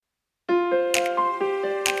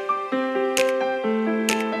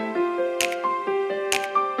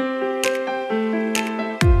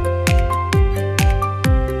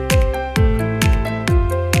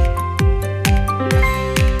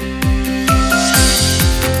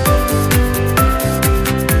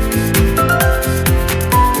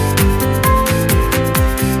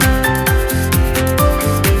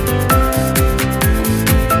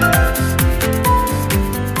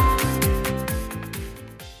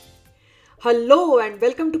Hello and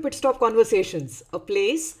welcome to Pit Stop Conversations, a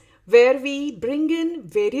place where we bring in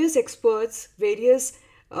various experts, various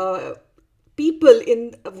uh, people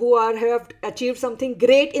in who are have achieved something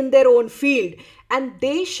great in their own field, and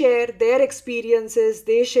they share their experiences,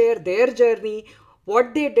 they share their journey,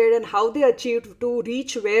 what they did and how they achieved to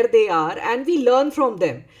reach where they are, and we learn from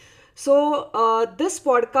them. So, this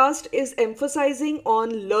podcast is emphasizing on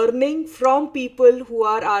learning from people who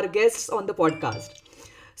are our guests on the podcast.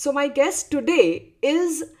 So, my guest today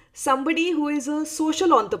is somebody who is a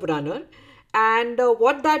social entrepreneur. And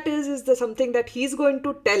what that is something that he's going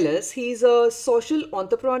to tell us. He's a social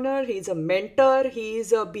entrepreneur, he's a mentor,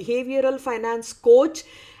 he's a behavioral finance coach,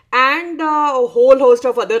 and a whole host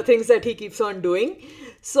of other things that he keeps on doing.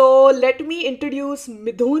 So, let me introduce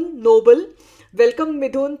Midhun Noble. Welcome,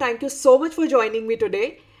 Midhun. Thank you so much for joining me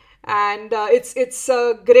today. And it's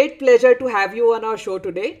a great pleasure to have you on our show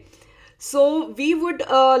today. So, we would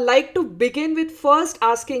like to begin with first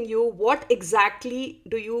asking you what exactly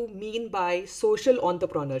do you mean by social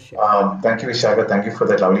entrepreneurship? Thank you, Vishaka. Thank you for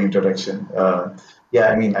that lovely introduction. Yeah,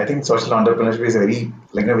 I mean, I think social entrepreneurship is a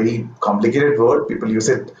very complicated word. People use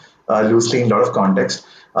it loosely in a lot of context.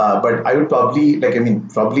 But I would probably,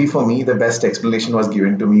 probably for me, the best explanation was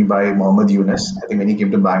given to me by Mohammed Yunus. I think when he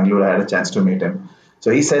came to Bangalore, I had a chance to meet him.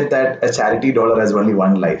 So he said that a charity dollar has only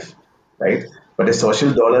one life, right? But a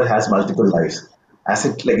social dollar has multiple lives. As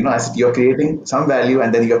you're creating some value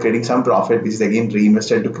and then you're creating some profit, which is again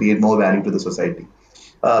reinvested to create more value to the society.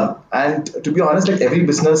 And to be honest, like every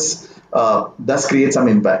business does create some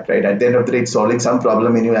impact, right? At the end of the day, it's solving some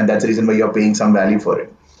problem in you, and that's the reason why you're paying some value for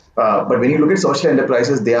it. But when you look at social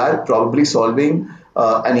enterprises, they are probably solving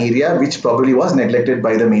an area which probably was neglected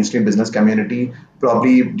by the mainstream business community,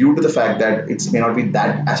 probably due to the fact that it may not be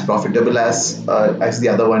that as profitable as the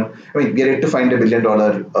other one. I mean, we are yet to find $1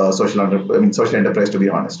 billion social enterprise, to be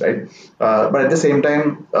honest, right? But at the same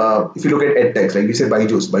time, if you look at edtech, like you say,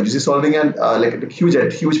 Byju's is solving an like a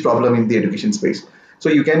huge problem in the education space. So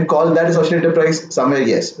you can call that a social enterprise somewhere,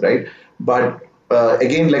 yes, right? But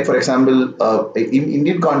again, like for example, in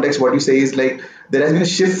Indian context, what you say is like there has been a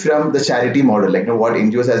shift from the charity model, like what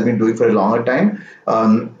NGOs has been doing for a longer time.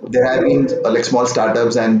 There have been like small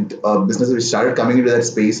startups and businesses which started coming into that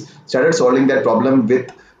space, started solving that problem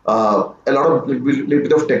with a lot of little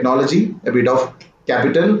bit of technology, a bit of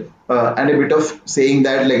capital, and a bit of saying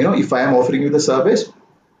that if I am offering you the service,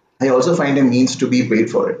 I also find a means to be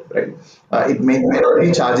paid for it, right? It may not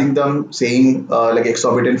be charging them, saying like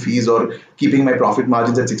exorbitant fees or keeping my profit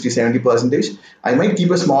margins at 60, 70 percentage. I might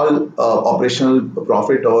keep a small operational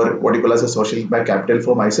profit or what you call as a social impact capital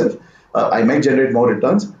for myself. I might generate more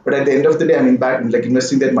returns, but at the end of the day, I'm like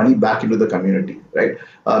investing that money back into the community, right?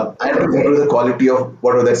 And to improve the quality of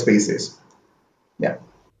whatever that space is. Yeah.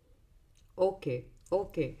 Okay,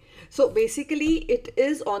 okay. So basically, it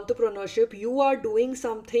is entrepreneurship. You are doing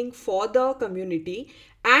something for the community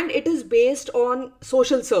and it is based on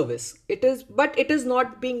social service. But it is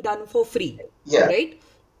not being done for free, Yeah. right?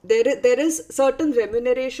 There is certain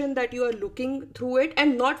remuneration that you are looking through it,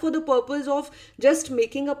 and not for the purpose of just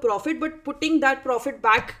making a profit, but putting that profit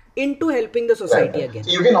back into helping the Right. society again.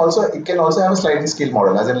 So you can also have a sliding scale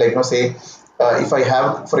model, as in say if I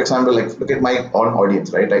have, for example, like look at my own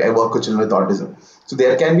audience, right? I work with children with autism, so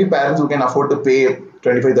there can be parents who can afford to pay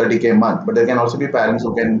 25-30K a month, but there can also be parents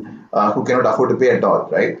who cannot afford to pay at all,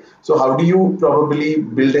 right? So how do you probably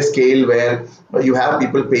build a scale where you have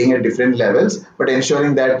people paying at different levels, but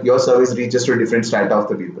ensuring that your service reaches to a different strata of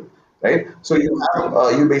the people? Right, so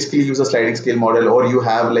you basically use a sliding scale model, or you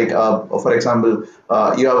have like for example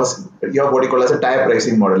you have what you call as a tire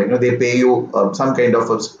pricing model, like they pay you some kind of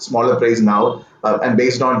a smaller price now, and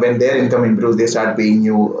based on when their income improves they start paying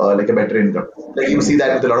you like a better income. Like you see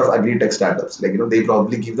that with a lot of agri tech startups, like they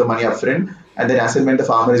probably give the money upfront, and then as and when the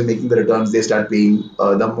farmer is making the returns they start paying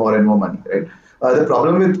them more and more money, right? The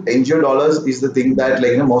problem with NGO dollars is the thing that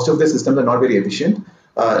most of the systems are not very efficient.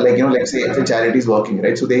 Like say if a charity is working,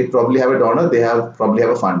 right? So they probably have a donor, they have probably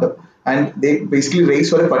have a funder, and they basically raise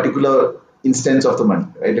for a particular instance of the money,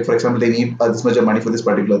 right? Like for example, they need this much of money for this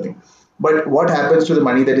particular thing. But what happens to the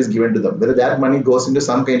money that is given to them? Whether that money goes into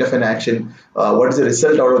some kind of an action, what is the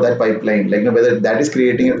result out of that pipeline? Whether that is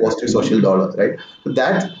creating a positive social dollar, right? So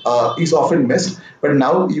that is often missed. But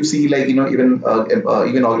now you see, even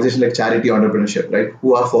organizations like charity entrepreneurship, right,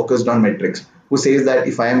 who are focused on metrics, who says that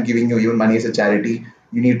if I am giving you even money as a charity,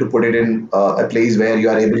 you need to put it in a place where you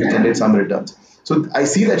are able to generate some returns. So I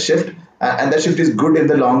see that shift, and that shift is good in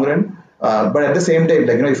the long run. But at the same time,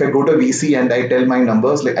 like, if I go to VC and I tell my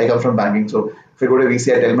numbers, like I come from banking, so if I go to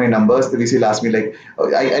VC, I tell my numbers, the VC will ask me like,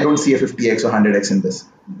 oh, I don't see a 50x or 100x in this,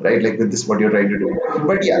 right? Like with this, what you're trying to do.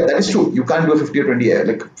 But yeah, that is true. You can't do a 50 or 20,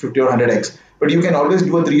 like 50 or 100x, but you can always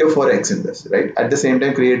do a 3 or 4x in this, right? At the same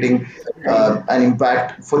time, creating an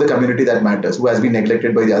impact for the community that matters, who has been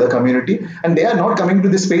neglected by the other community, and they are not coming to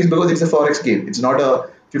this space because it's a 4x game. It's not a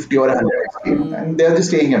 50 or a 100x game, and they are just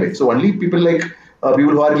staying away. So only people like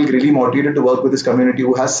people who are really motivated to work with this community,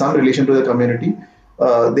 who has some relation to the community,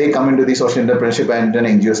 they come into the social entrepreneurship and an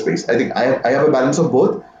NGO space. I think I have a balance of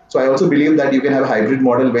both. So I also believe that you can have a hybrid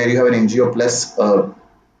model where you have an NGO plus a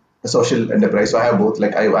social enterprise. So I have both.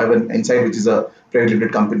 Like I have an Insight, which is a private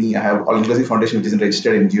limited company. I have All Inclusive Foundation, which is a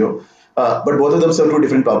registered NGO. But both of them serve two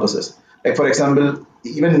different purposes. Like for example,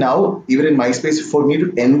 even now, even in my space, for me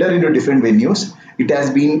to enter into different venues, it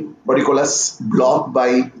has been what you call as blocked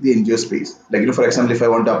by the NGO space. Like for example, if I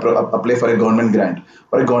want to apply for a government grant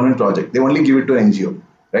or a government project, they only give it to an NGO,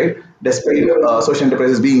 right? Despite social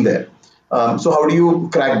enterprises being there. So how do you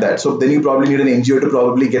crack that? So then you probably need an NGO to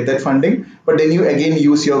probably get that funding, but then you again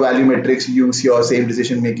use your value metrics, use your same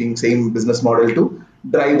decision making, same business model to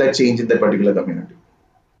drive that change in that particular community.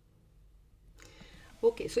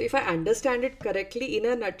 Okay, so if I understand it correctly, in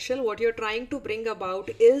a nutshell, what you're trying to bring about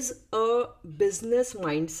is a business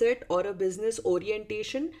mindset or a business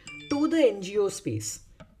orientation to the NGO space.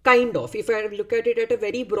 Kind of, if I look at it at a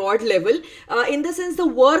very broad level, in the sense the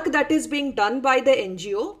work that is being done by the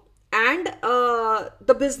NGO and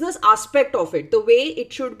the business aspect of it, the way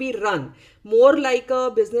it should be run, more like a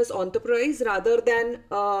business enterprise rather than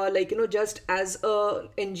just as a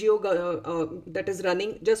NGO that is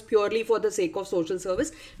running just purely for the sake of social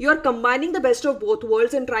service. You are combining the best of both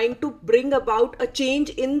worlds and trying to bring about a change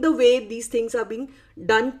in the way these things are being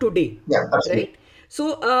done today, Yeah, absolutely. right?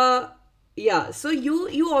 So yeah, so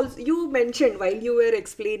you also you mentioned while you were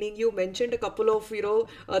explaining, you mentioned a couple of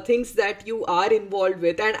things that you are involved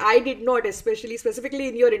with, and I did not, especially specifically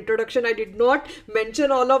in your introduction, I did not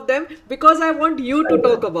mention all of them because I want you to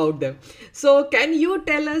talk about them. So can you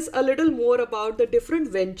tell us a little more about the different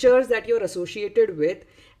ventures that you're associated with,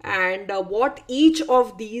 and what each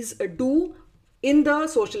of these do in the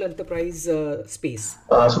social enterprise space?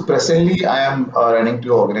 So presently, I am running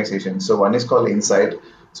two organizations. So one is called Insight.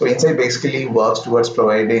 So Insight basically works towards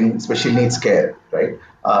providing special needs care, right,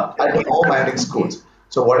 at home and in Okay. schools.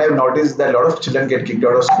 So what I've noticed is that a lot of children get kicked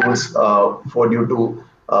out of schools for due to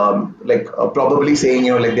probably saying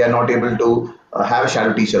like they are not able to have a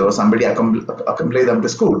shadow teacher or somebody accompany them to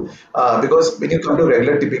school. Because when you come to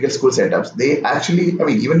regular typical school setups, they actually, I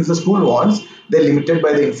mean, even if the school wants, they're limited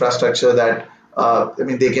by the infrastructure that I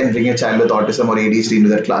mean, they can bring a child with autism or ADHD into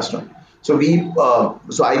that classroom. So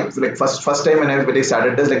so I like first time when I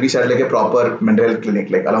started this, like we started like a proper mental health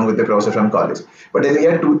clinic, like along with the professor from college. But then we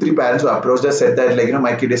had two, three parents who approached us, said that like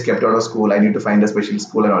my kid is kept out of school, I need to find a special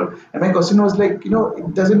school and all. And my question was like,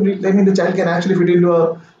 it doesn't really, I mean, the child can actually fit into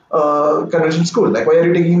a conventional school. Like, why are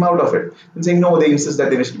you taking him out of it? And saying no, they insist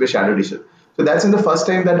that there needs to be a shadow teacher. So that's in the first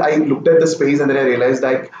time that I looked at the space and then I realized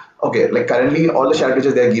like, okay, like currently all the shadow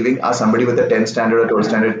teachers they're giving are somebody with a 10th standard or 12th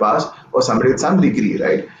standard pass or somebody with some degree,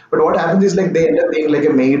 right? But what happens is like they end up being like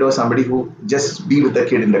a maid or somebody who just be with the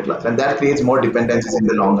kid in the class, and that creates more dependencies in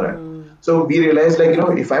the long run. So we realized like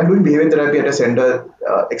if I'm doing behavior therapy at a center,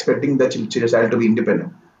 expecting the child to be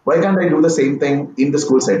independent, why can't I do the same thing in the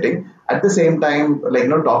school setting at the same time, like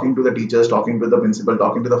talking to the teachers, talking to the principal,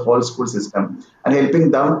 talking to the whole school system, and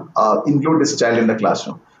helping them include this child in the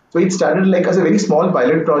classroom. So it started like as a very small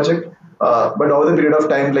pilot project, but over the period of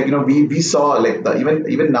time, like we saw like the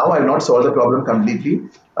even now I've not solved the problem completely,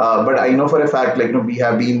 but I know for a fact like we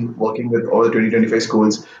have been working with over 20-25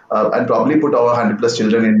 schools and probably put over 100 plus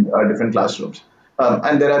children in different classrooms.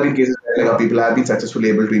 And there have been cases where like, people have been successfully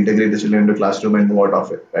able to integrate the children into classroom and move out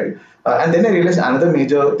of it, right? And then I realized another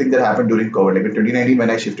major thing that happened during COVID, like in 2019 when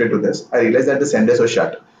I shifted to this, I realized that the centers were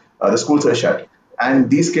shut, the schools were shut,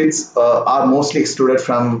 and these kids are mostly excluded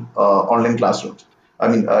from online classrooms. I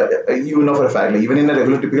mean, you know for a fact, like even in a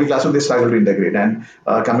regular typical classroom, they struggle to integrate. And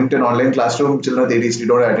coming to an online classroom, children with ADHD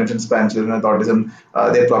don't have attention span, children with autism,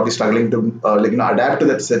 they're probably struggling to adapt to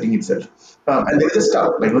that setting itself. And they're just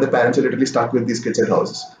stuck. Like the parents are literally stuck with these kids at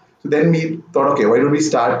houses. So then we thought, okay, why don't we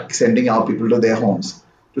start sending our people to their homes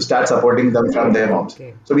to start supporting them from their homes?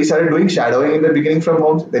 Okay. So we started doing shadowing in the beginning from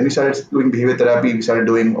homes. Then we started doing behavior therapy. We started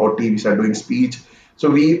doing OT. We started doing speech. So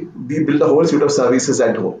we built a whole suite of services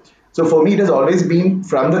at home. So for me, it has always been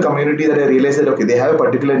from the community that I realized that okay, they have a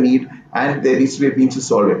particular need and there needs to be a means to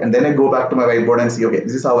solve it. And then I go back to my whiteboard and see, okay,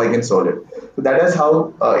 this is how I can solve it. So that is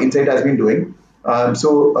how Insight has been doing.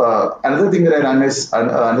 Another thing that I run is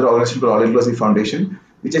another organization called All Inclusive Foundation,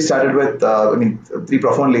 which I started with, three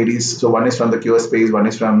profound ladies. So one is from the cure space, one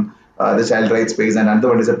is from the child rights space, and another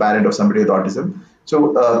one is a parent of somebody with autism.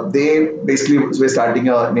 So they basically were starting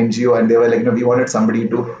an NGO, and they were like, we wanted somebody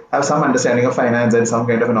to have some understanding of finance and some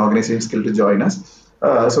kind of an organization skill to join us.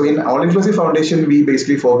 So in All Inclusive Foundation, we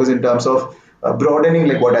basically focus in terms of broadening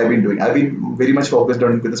like what I've been doing. I've been very much focused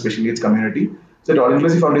on with the special needs community. So at All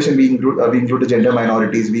Inclusive Foundation, we include the gender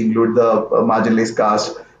minorities, we include the marginalized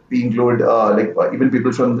caste, we include even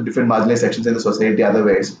people from the different marginalized sections in the society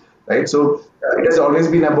otherwise, right? So it has always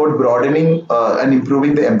been about broadening and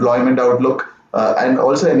improving the employment outlook and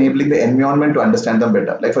also enabling the environment to understand them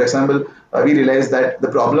better. Like for example, we realize that the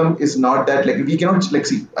problem is not that like we cannot like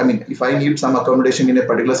see. I mean, if I need some accommodation in a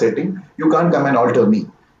particular setting, you can't come and alter me.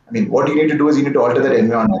 I mean, what you need to do is you need to alter that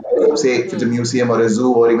environment. Say if it's a museum or a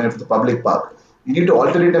zoo or even if it's a public park, you need to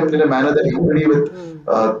alter it in a manner that anybody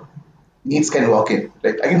with needs can walk in.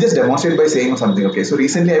 Like I can just demonstrate by saying something. Okay, so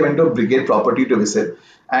recently I went to a Brigade property to visit,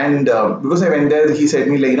 and because I went there, he said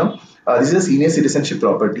me like this is a senior citizenship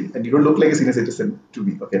property, and you don't look like a senior citizen to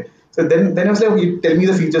me. Okay, so then I was like, you tell me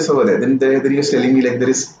the features over there. Then he was telling me like there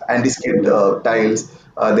is anti-skid tiles,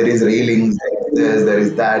 there is railings, there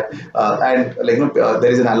is that, and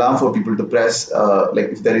there is an alarm for people to press like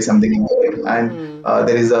if there is something, and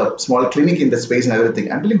there is a small clinic in the space and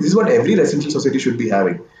everything. I'm telling this is what every residential society should be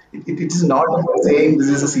having. It is not saying this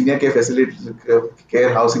is a senior care facility,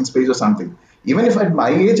 care housing space or something. Even if at my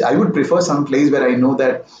age, I would prefer some place where I know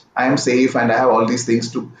that I am safe and I have all these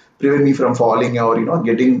things to prevent me from falling or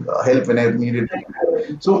getting help when I need it.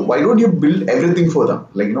 So why don't you build everything for them?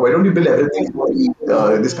 Like why don't you build everything for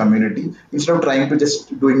this community instead of trying to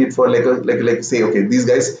just doing it for like say okay these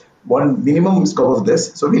guys want minimum scope of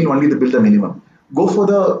this, so we'll only build the minimum. Go for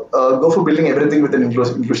building everything with an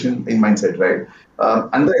inclusion in mindset, right?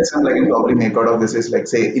 Another example I can probably make out of this is like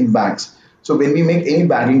say in banks. So when we make any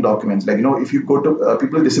banking documents, like if you go to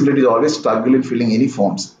people with disabilities always struggle in filling any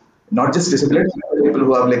forms, not just disability, people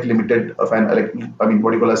who have like limited like I mean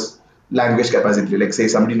what do you call as language capacity. Like say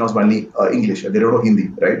somebody knows only English, they don't know Hindi,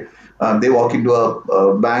 right? They walk into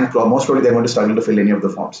a bank, most probably they're going to struggle to fill any of the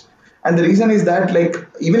forms. And the reason is that like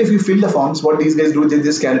even if you fill the forms, what these guys do, they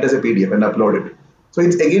just scan it as a PDF and upload it. So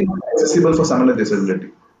it's again not accessible for someone with disability.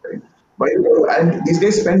 Right? And these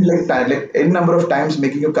guys spend like time, like n number of times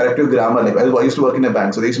making you correct your grammar. Like I used to work in a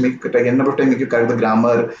bank, so they used to make like n number of times make you correct the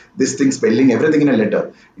grammar, this thing, spelling, everything in a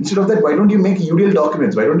letter. Instead of that, why don't you make UDL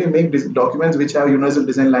documents? Why don't you make documents which have universal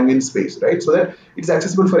design language space, right? So that it's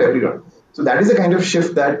accessible for everyone. So that is the kind of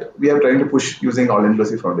shift that we are trying to push using All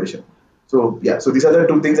Inclusive Foundation. So yeah, so these are the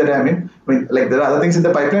two things that I mean, like there are other things in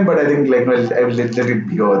the pipeline, but I think like I will let it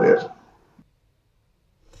be over there.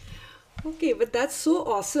 Okay, but that's so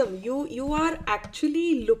awesome. You are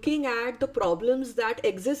actually looking at the problems that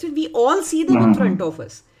exist, and we all see them in front of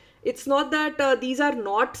us. It's not that these are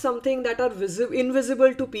not something that are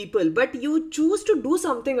invisible to people, but you choose to do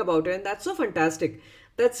something about it, and that's so fantastic.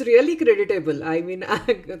 That's really creditable. I mean,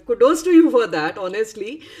 kudos to you for that,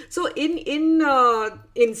 honestly. So, in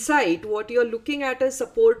Insight, what you're looking at is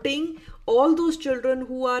supporting all those children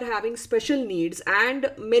who are having special needs,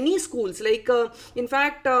 and many schools like in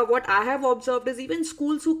fact what I have observed is even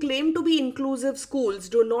schools who claim to be inclusive schools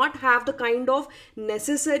do not have the kind of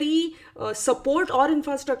necessary support or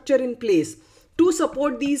infrastructure in place to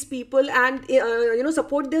support these people and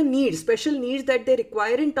support their needs, special needs that they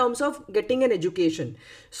require in terms of getting an education.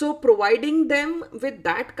 So providing them with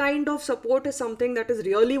that kind of support is something that is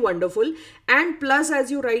really wonderful. And plus, as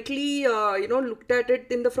you rightly looked at it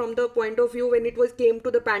in the from the point of view when it was came to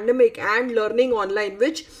the pandemic and learning online,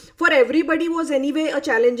 which for everybody was anyway a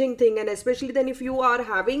challenging thing, and especially then if you are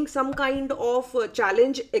having some kind of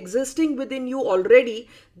challenge existing within you already,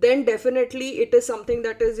 then definitely it is something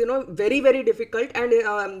that is very very difficult.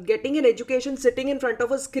 And getting an education sitting in front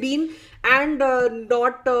of a screen and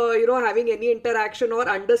not having any interaction or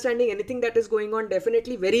understanding anything that is going on,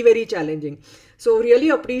 definitely very very challenging. So really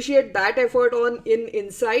appreciate that effort on in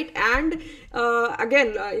Insight. And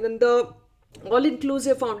again even the all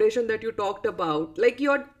inclusive foundation that you talked about, like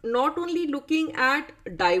you're not only looking at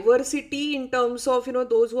diversity in terms of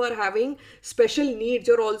those who are having special needs,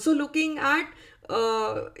 you're also looking at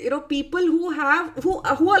people who are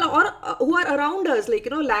around us, like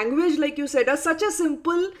language, like you said, is such a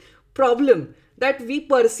simple problem that we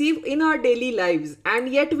perceive in our daily lives, and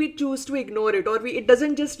yet we choose to ignore it, or it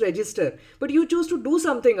doesn't just register, but you choose to do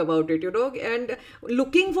something about it, and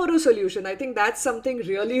looking for a solution. I think that's something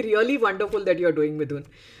really really wonderful that you're doing, Midhun.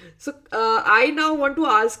 So I now want to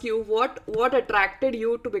ask you, what attracted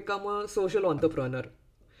you to become a social entrepreneur?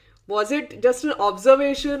 Was it just an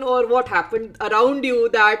observation, or what happened around you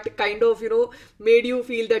that kind of, made you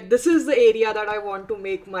feel that this is the area that I want to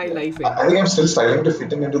make my Yeah, life I in? think I'm still struggling to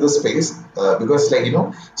fit in into the space because, like,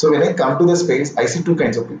 so when I come to the space, I see two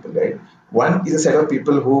kinds of people, right? One is a set of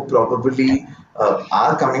people who probably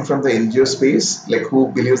are coming from the NGO space, like who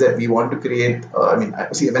believes that we want to create. I mean,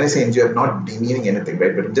 see, when I say NGO, I'm not demeaning anything,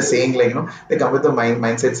 right? But I'm just saying, like, they come with the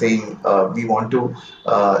mindset saying we want to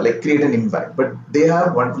like create an impact, but they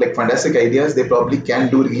have one like fantastic ideas. They probably can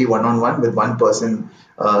do really one-on-one with one person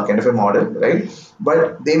kind of a model, right?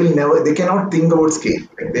 But they will never, they cannot think about scale.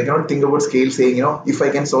 Right? They cannot think about scale saying, if I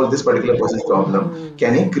can solve this particular person's problem,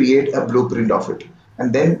 can I create a blueprint of it?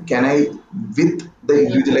 And then can I, with the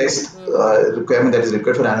individualized requirement that is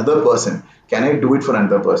required for another person, can I do it for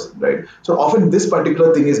another person, right? So often this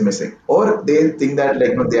particular thing is missing, or they think that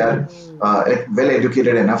like they are like well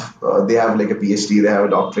educated enough, they have like a PhD, they have a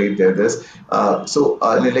doctorate, they're this.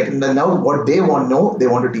 Like now what they want know, they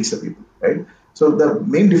want to teach the people, right? So the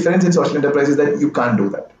main difference in social enterprise is that you can't do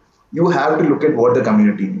that. You have to look at what the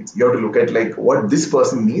community needs. You have to look at like what this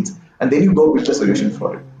person needs, and then you go build a solution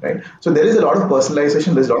for it, right? So there is a lot of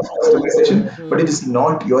personalization, there's a lot of customization, but it is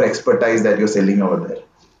not your expertise that you're selling over there.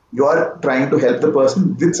 You are trying to help the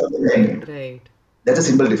person with something they need. Right. That's a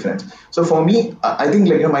simple difference. So for me, I think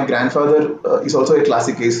like my grandfather is also a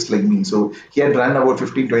classic case like me. So he had run about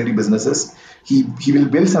 15, 20 businesses. He will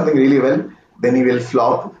build something really well, then he will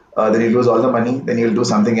flop, then he'll lose all the money, then he'll do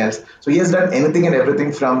something else. So he has done anything and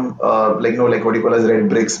everything from like like what you call as red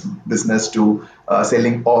bricks business to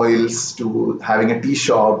selling oils to having a tea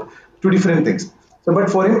shop to different things. So,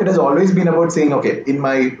 but for him, it has always been about saying, okay, in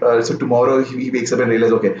my so tomorrow he wakes up and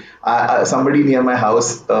realizes, okay, somebody near my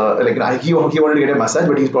house, like he wanted to get a massage,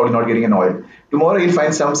 but he's probably not getting an oil. Tomorrow he'll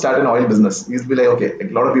find some start an oil business. He'll be like, okay,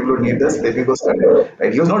 like, a lot of people would need this. Let me go start it.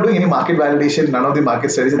 Right? He was not doing any market validation, none of the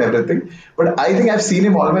market studies and everything. But I think I've seen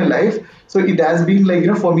him all my life. So it has been like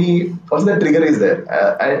for me also that trigger is there,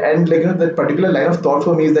 and like that particular line of thought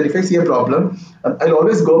for me is that if I see a problem, I'll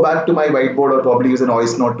always go back to my whiteboard or probably use an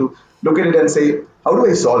voice note to look at it and say, how do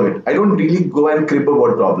I solve it? I don't really go and crib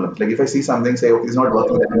about problems. Like if I see something, say, okay, it's not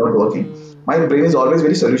working, that's not working. My brain is always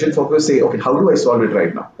very solution focused. Say, okay, how do I solve it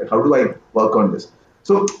right now? Like, how do I work on this?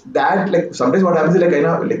 So that like sometimes what happens is like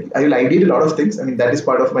I will ideate a lot of things. I mean that is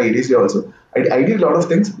part of my ADHD also. I ideate a lot of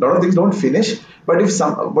things. A lot of things don't finish. But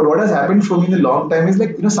what has happened for me in a long time is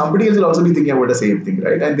like somebody else will also be thinking about the same thing,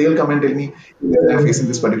 right? And they'll come and tell me I'm facing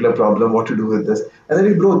this particular problem, what to do with this. And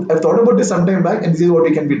then bro, I've thought about this some time back, and this is what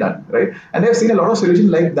we can be done, right? And I've seen a lot of solutions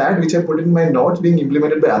like that which I put in my notes being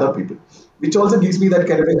implemented by other people, which also gives me that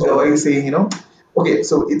kind of a joy saying, okay,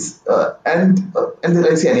 so it's and then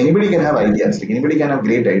I see, and anybody can have ideas, like anybody can have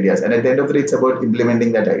great ideas, and at the end of the day, it's about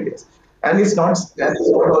implementing that ideas. And it's not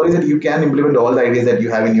always that you can implement all the ideas that you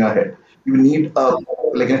have in your head. You need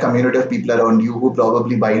like a community of people around you who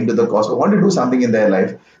probably buy into the cause or want to do something in their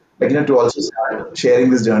life, like to also start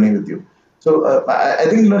sharing this journey with you. So I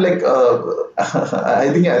think like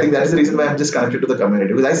I think that is the reason why I'm just connected to the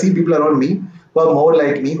community, because I see people around me who are more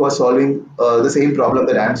like me, who are solving the same problem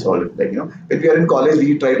that I'm solving. Like when we are in college,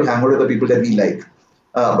 we try to hang out with the people that we like.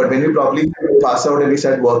 But when we probably pass out and we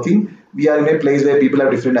start working, we are in a place where people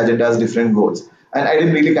have different agendas, different goals, and I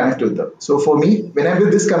didn't really connect with them. So for me, when I'm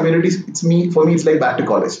with this community, it's me. For me, it's like back to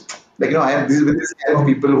college. Like I am with this kind of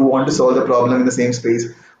people who want to solve the problem in the same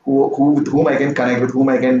space, who with whom I can connect, with whom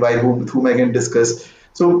I can vibe, with whom I can discuss.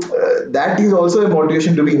 So that is also a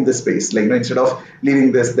motivation to be in this space. Like instead of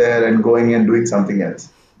leaving this there and going and doing something else.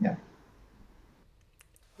 Yeah.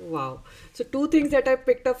 Wow. So two things that I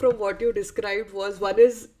picked up from what you described was, one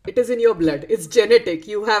is it is in your blood. It's genetic.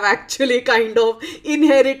 You have actually kind of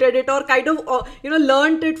inherited it, or kind of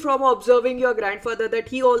learned it from observing your grandfather, that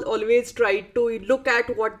he always tried to look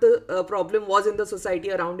at what the problem was in the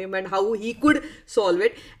society around him and how he could solve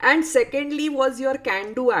it. And secondly was your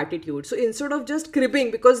can do attitude. So instead of just cribbing,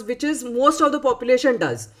 because which is most of the population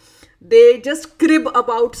does, they just crib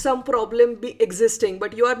about some problem existing,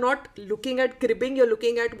 but you are not looking at cribbing, you're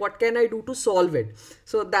looking at what can I do to solve it.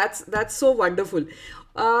 So that's so wonderful.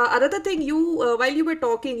 Another thing, you while you were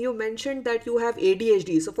talking, you mentioned that you have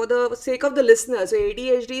ADHD. So for the sake of the listeners, so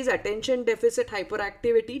ADHD is attention deficit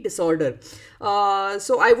hyperactivity disorder.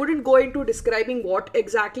 So I wouldn't go into describing what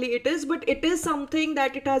exactly it is, but it is something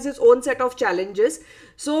that it has its own set of challenges.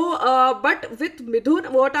 So but with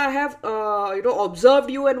Midhun, what I have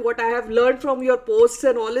observed you, and what I have learned from your posts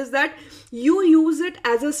and all, is that you use it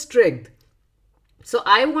as a strength. So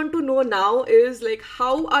I want to know now is like,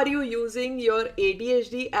 how are you using your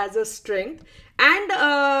ADHD as a strength? And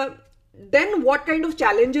then what kind of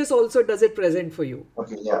challenges also does it present for you?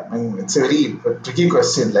 Okay, yeah. I mean, it's a very tricky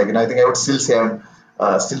question. Like, I think I would still say I'm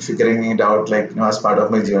still figuring it out, like, as part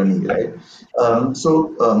of my journey, right?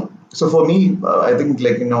 So for me, I think,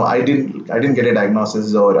 like, I didn't get a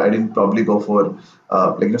diagnosis, or I didn't probably go for,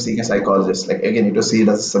 like, seeing a psychologist. Like, again, it was seen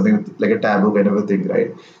as something like a taboo kind of a thing,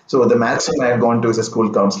 right? So the maximum I've gone to is a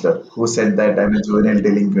school counselor who said that I'm a juvenile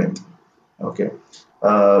delinquent. Okay.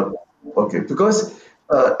 Uh, okay. Because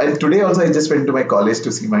and today also I just went to my college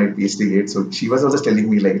to see my PhD gate. So she was also telling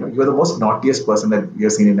me, like, you are the most naughtiest person that we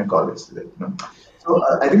have seen in a college. Like. So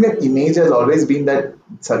I think that image has always been that,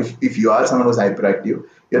 sorry, if you are someone who's hyperactive,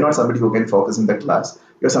 you're not somebody who can focus in the class.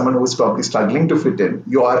 You're someone who's probably struggling to fit in.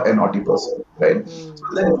 You are a naughty person, right? So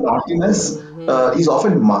that naughtiness is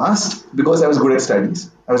often masked because I was good at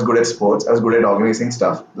studies. I was good at sports. I was good at organizing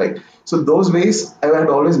stuff. Like, so those ways I had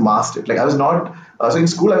always masked it. Like, I was not. So in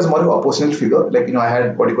school I was more of a oppositional figure. Like, I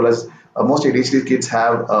had what you call as most ADHD kids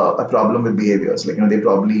have a problem with behaviors. Like, they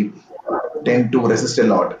probably tend to resist a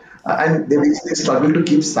lot. And they struggle to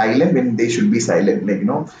keep silent when they should be silent. Like,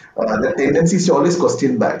 the tendency is to always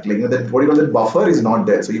question back. Like, that what you call that buffer is not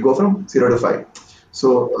there. So you go from 0 to 5.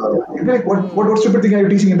 So you'll be like, what stupid thing are you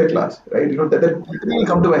teaching in the class, right? That literally will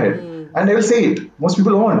come to my head, and I will say it. Most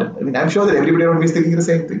people won't. I mean, I'm sure that everybody around me is thinking the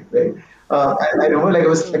same thing, right? And I remember, like,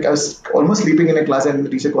 I was almost sleeping in a class, and the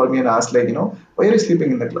teacher called me and asked, like, why are you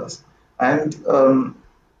sleeping in the class? And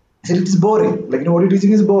I said, it's boring. Like, what you're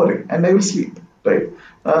teaching is boring, and I will sleep, right?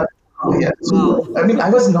 Uh, yeah. So, Wow. I mean, I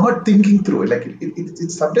was not thinking through it. Like,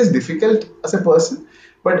 it's sometimes difficult as a person,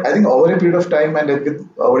 but I think over a period of time, and like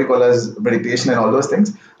with what you call as meditation and all those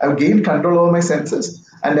things, I've gained control over my senses,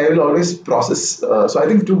 and I will always process. So I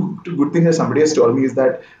think two good things that somebody has told me is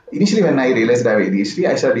that initially when I realized I have ADHD,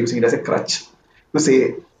 I started using it as a crutch to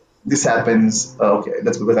say this happens. Okay,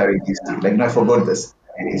 that's because I have ADHD. Like, I forgot this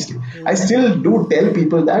ADHD. I still do tell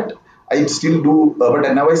people that. I still do, but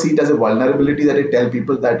now I see it as a vulnerability that I tell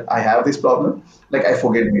people that I have this problem. Like, I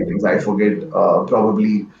forget meetings. I forget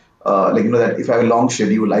probably like, that if I have a long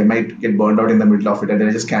schedule, I might get burned out in the middle of it, and then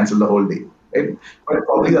I just cancel the whole day. Right? But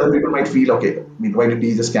probably the other people might feel, okay, I mean, why did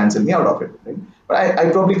he just cancel me out of it? Right? But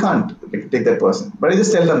I probably can't, like, take that person. But I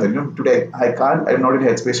just tell them that, today I can't, I'm not in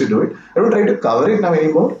headspace to do it. I don't try to cover it now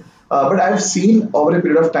anymore. But I've seen over a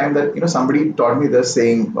period of time that, somebody taught me this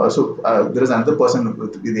saying. There is another person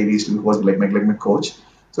with ADHD who was like my coach.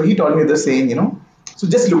 So he taught me this saying, so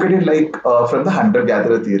just look at it like from the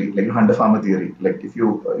hunter-gatherer theory, like hunter-farmer theory. Like, if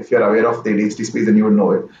you're aware of the ADHD space, then you would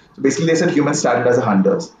know it. So basically, they said humans started as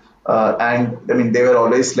hunters, and I mean, they were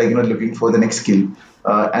always, like, looking for the next skill.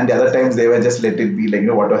 And the other times they were just let it be, like,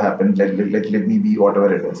 whatever happened, let me be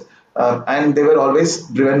whatever it is. And they were always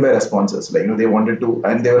driven by responses, like, they wanted to,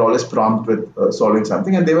 and they were always prompt with solving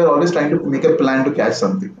something, and they were always trying to make a plan to catch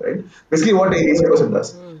something, right? Basically, what ADHD person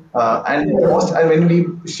does. And when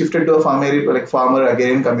we shifted to a farmer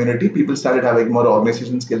agrarian community, people started having more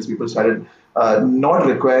organization skills. People started not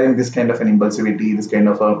requiring this kind of an impulsivity, this kind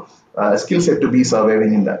of a skill set to be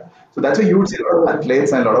surviving in that. So that's why you would see a lot of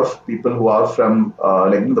athletes and a lot of people who are from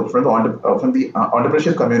from the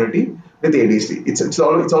entrepreneurship community with ADHD. It's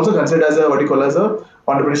also considered as a what you call as a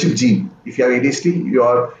entrepreneurship gene. If you have ADHD, you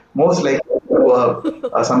are most likely to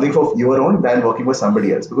do something for your own than working for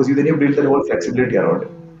somebody else, because you build that whole flexibility around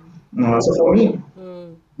it. So for me,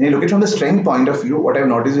 when you look at it from the strength point of view, what I've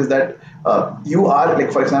noticed is that you are,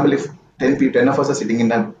 like, for example, if 10 of us are sitting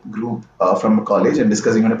in a group from college and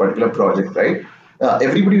discussing on a particular project, right?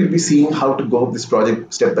 Everybody will be seeing how to go this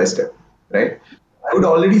project step by step, right? I would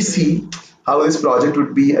already see how this project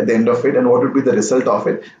would be at the end of it and what would be the result of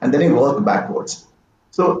it, and then I work backwards.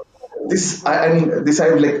 So I mean, this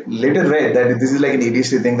I've like later read that this is like an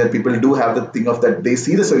ADHD thing, that people do have the thing of that they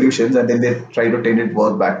see the solutions and then they try to tend it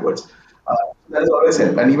work backwards. That has always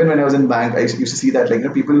helped. And even when I was in bank, I used to see that,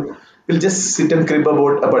 like, people will just sit and crib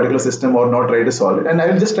about a particular system or not try to solve it, and I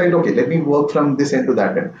will just try to, okay, let me work from this end to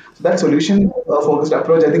that end. So that solution focused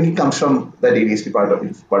approach, I think it comes from that ADHD part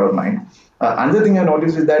of mine. Another thing I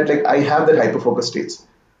noticed is that, like, I have that hyper focus states,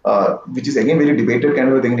 which is again very debated kind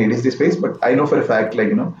of a thing in ADHD space. But I know for a fact,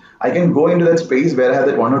 like, I can go into that space where I have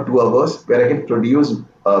that 1 or 2 hours where I can produce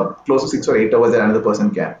close to 6 or 8 hours that another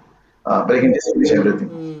person can. But I can just finish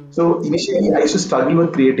everything. So initially, I used to struggle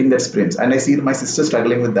with creating that sprints, and I see my sister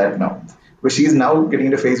struggling with that now. But she's now getting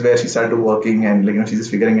in a phase where she started working, and, like, she's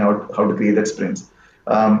just figuring out how to create that sprints.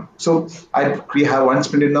 So have one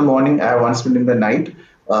sprint in the morning, I have one sprint in the night,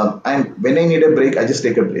 and when I need a break, I just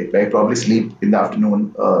take a break. Like, I probably sleep in the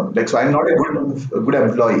afternoon. Like, so I'm not a good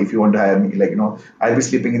employee if you want to hire me. Like, I'll be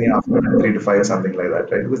sleeping in the afternoon at 3 to 5 or something like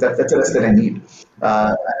that, right? Because that's the rest that I need.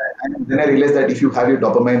 And then I realized that if you have your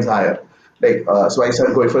dopamines higher, so I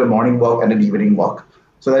started going for a morning walk and an evening walk,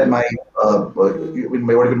 so that my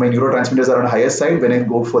neurotransmitters are on the higher side when I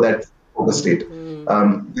go for that focus state.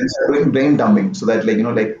 Then start doing brain dumping, so that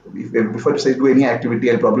if before I do any activity,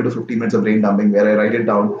 I'll probably do 15 minutes of brain dumping where I write it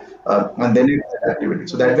down, and then it's that activity.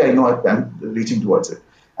 So that way I know I'm reaching towards it.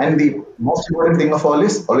 And the most important thing of all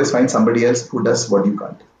is always find somebody else who does what you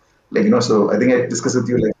can't. So I think I discussed with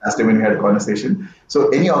you like last time when we had a conversation. So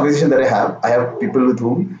any organization that I have people with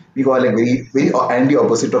whom we who are like very and the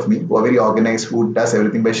opposite of me, who are very organized, who does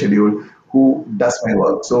everything by schedule, who does my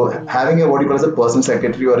work. So having a what you call as a personal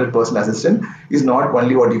secretary or a personal assistant is not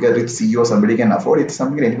only what you can rich CEO or somebody can afford. It's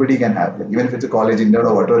something anybody can have, like, even if it's a college intern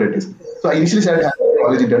or whatever it is. So I initially started having a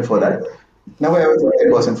college intern for that. Now I have a full-time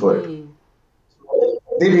person for it.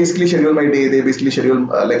 They basically schedule my day. They basically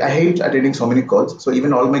schedule I hate attending so many calls. So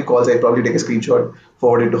even all my calls, I probably take a screenshot,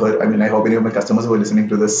 forward it to her. I mean, I hope any of my customers who are listening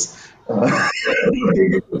to this.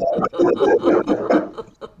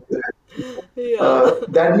 Yeah.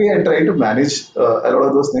 That way, I try to manage a lot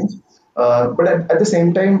of those things. But at the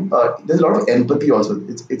same time, there's a lot of empathy also.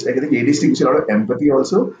 It's I think ADHD gives you a lot of empathy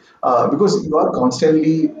also, because you are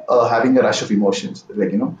constantly having a rush of emotions.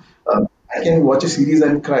 I can watch a series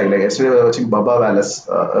and cry. Like yesterday, I was watching Baba Wallace,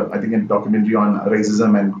 I think a documentary on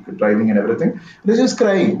racism and driving and everything. I was just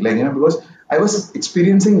crying, because I was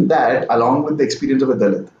experiencing that along with the experience of a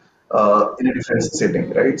Dalit in a different setting,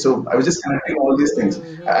 right? So I was just connecting all these things.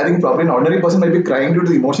 I think probably an ordinary person might be crying due to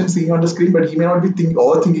the emotion seeing on the screen, but he may not be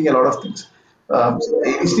overthinking a lot of things. So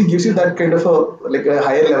ADHD gives you that kind of a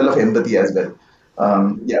higher level of empathy as well.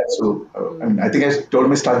 Yeah, so I mean, I think I told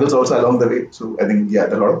my struggles also along the way. So I think yeah,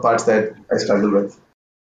 there are a lot of parts that I struggle with.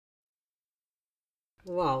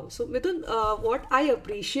 Wow. So, Mithun, what I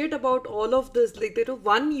appreciate about all of this,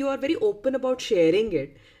 one, you are very open about sharing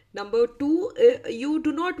it. Number two, you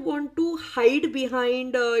do not want to hide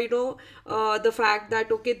behind, the fact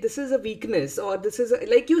that, okay, this is a weakness, or this is,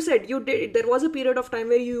 like you said, there was a period of time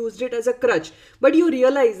where you used it as a crutch, but you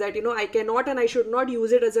realize that, I cannot and I should not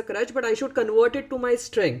use it as a crutch, but I should convert it to my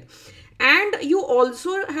strength. And you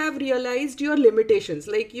also have realized your limitations,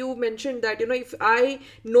 like you mentioned that, if I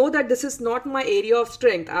know that this is not my area of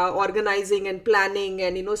strength, organizing and planning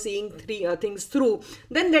and, seeing things through,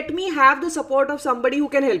 then let me have the support of somebody who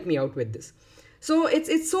can help me out with this. So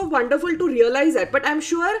it's so wonderful to realize that, but I'm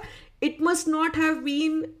sure it must not have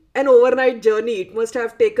been an overnight journey. It must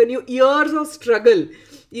have taken you years of struggle,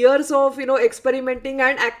 years of, experimenting,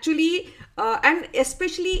 and actually and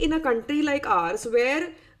especially in a country like ours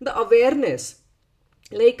where the awareness,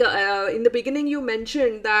 like in the beginning you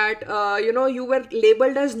mentioned that you were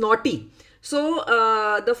labeled as naughty. So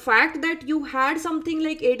the fact that you had something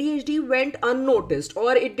like ADHD went unnoticed,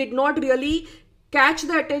 or it did not really catch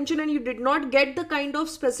the attention, and you did not get the kind of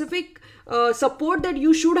specific support that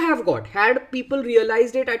you should have got had people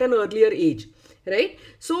realized it at an earlier age, right?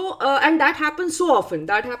 So and that happens so often.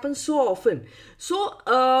 So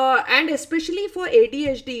and especially for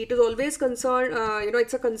ADHD, it is always concern,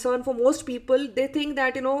 it's a concern for most people. They think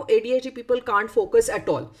that, ADHD people can't focus at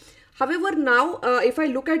all. However, now if I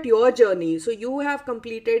look at your journey, so you have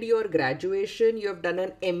completed your graduation, you have done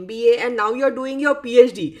an MBA, and now you're doing your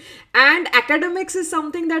PhD. And academics is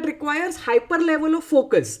something that requires hyper level of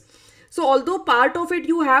focus. So, although part of it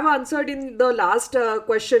you have answered in the last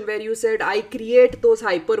question where you said I create those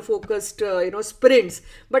hyper focused, sprints.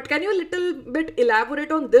 But can you a little bit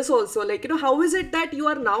elaborate on this also? Like, how is it that you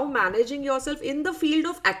are now managing yourself in the field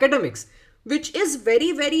of academics, which is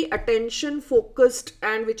very, very attention focused,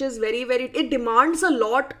 and which is very, very, it demands a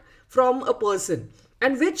lot from a person,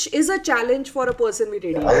 and which is a challenge for a person with I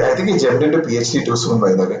ADHD. think I jumped into PhD too soon,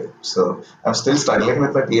 by the way. So I'm still struggling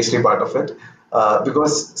with my PhD part of it.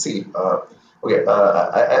 Because, see,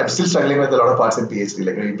 I'm still struggling with a lot of parts in PhD.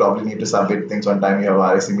 Like, you probably need to submit things on time. You have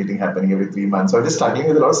RSC meeting happening every 3 months. So I'm just struggling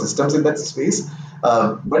with a lot of systems in that space.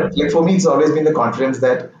 But like for me, it's always been the confidence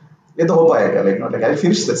that yeah, the hope like I'll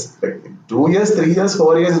finish this. Like 2 years, 3 years,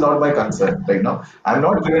 4 years is not my concern. I'm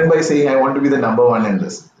not driven by saying I want to be the number one in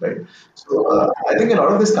this. Right. So I think a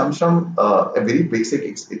lot of this comes from a very basic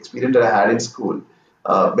experience that I had in school,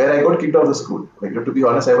 where I got kicked out of the school. To be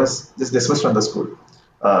honest, I was just dismissed from the school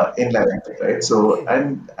in 11th, right? So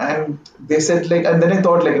Okay. and they said and then I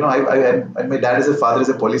thought and my dad is a father is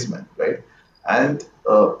a policeman, right? And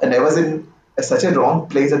I was in such a wrong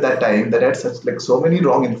place at that time that I had such so many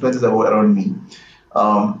wrong influences around me,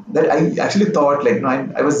 that I actually thought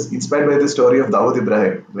I was inspired by the story of Dawood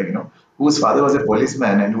Ibrahim, whose father was a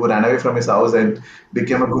policeman and who ran away from his house and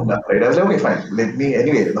became a gunda, right? I was like, okay, fine, let me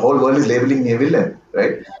anyway. The whole world is labeling me a villain,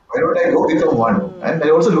 right? Why don't I go become one? And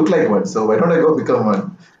I also look like one, so why don't I go become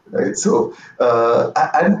one? right? So,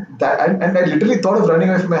 and I literally thought of running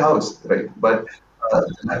away from my house, right? But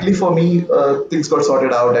luckily for me, things got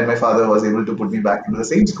sorted out, and my father was able to put me back into the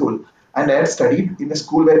same school. And I had studied in a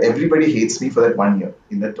school where everybody hates me for that 1 year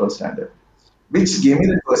in that 12th standard, which gave me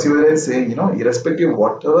the perseverance saying, irrespective of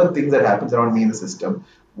whatever things that happens around me in the system,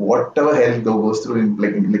 whatever hell goes through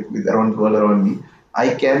like with around the world around me,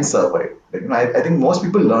 I can survive. I think most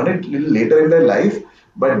people learn it a little later in their life,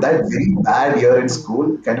 but that very bad year in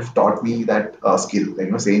school kind of taught me that skill,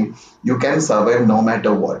 saying you can survive no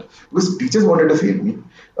matter what. Because teachers wanted to fail me.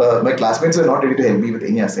 My classmates were not ready to help me with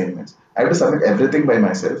any assignments. I had to submit everything by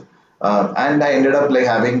myself. And I ended up like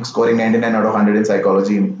having scoring 99 out of 100 in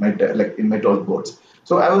psychology in my like in my 12th boards.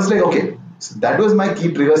 So I was like, okay, so that was my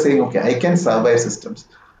key trigger saying, okay, I can survive systems.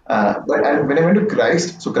 But and when I went to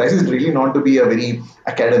Christ, so Christ is really not to be a very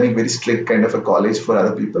academic, very strict kind of a college for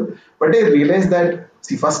other people. But I realized that,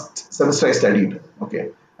 see, first semester I studied, okay,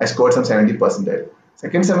 I scored some 70 percentile.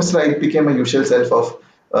 Second semester I became my usual self of,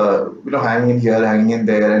 hanging in here, hanging in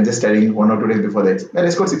there, and just studying 1 or 2 days before the exam. And I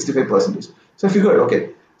scored 65 percentage. So I figured, okay,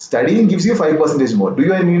 studying gives you 5 percentage more.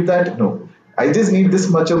 Do I need that? No. I just need this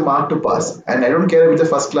much of mark to pass, and I don't care if it's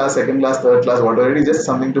a first class, second class, third class, whatever it is, just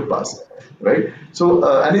something to pass, right? So,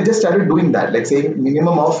 and I just started doing that, like saying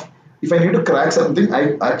minimum of, if I need to crack something,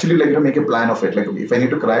 I actually like to make a plan of it. Like, okay, if I need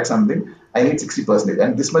to crack something, I need 60 percentage,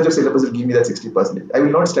 and this much of syllabus will give me that 60 percentage. I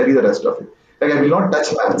will not study the rest of it. Like, I will not touch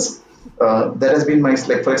maths. That has been my,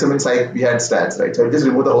 like, for example, in psych we had stats, right? So I just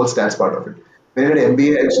remove the whole stats part of it. When I did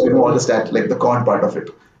MBA, I used to remove all the stats, like the con part of it,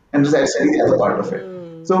 and just I study the other part of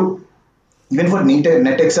it. So even for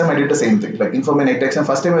net exam, I did the same thing. Like, in for my net exam,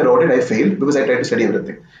 first time I wrote it, I failed because I tried to study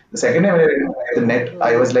everything. The second time when I read the net,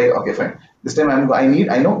 I was like, okay, fine. This time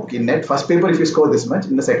I know, okay, net first paper, if you score this much,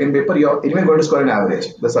 in the second paper, you're anyway going to score an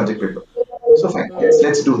average, the subject paper. So fine, yes,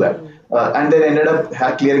 let's do that. And then ended up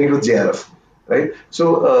clearing it with JRF, right?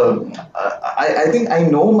 So I think I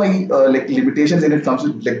know my like limitations when it comes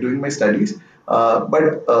to like doing my studies.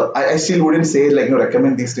 But I still wouldn't say like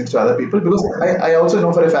recommend these things to other people because I also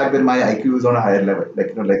know for a fact that my IQ is on a higher level.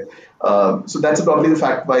 Like so that's probably the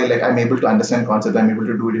fact why like I'm able to understand concepts. I'm able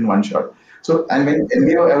to do it in one shot. So and when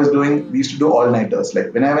MBA I was doing, we used to do all nighters.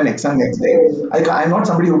 Like when I have an exam next day, I'm not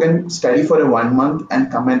somebody who can study for a 1 month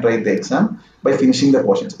and come and write the exam by finishing the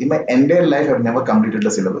portions. In my entire life, I've never completed the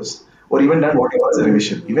syllabus or even done what was a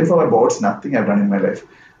revision. Even for my boards, nothing I've done in my life.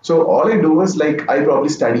 So all I do is like I probably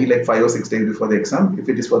study like 5 or 6 days before the exam if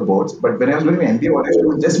it is for boards. But when I was doing my MBA, what I used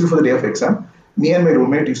to do just before the day of exam, me and my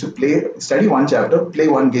roommate used to study one chapter, play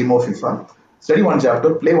one game of FIFA, study one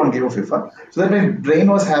chapter, play one game of FIFA, so that my brain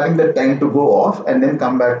was having that time to go off and then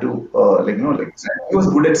come back to like he was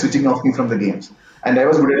good at switching off me from the games, and I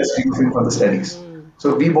was good at switching off him from the studies.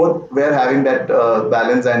 So we both were having that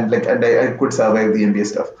balance, and I could survive the MBA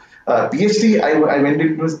stuff. PhD, I went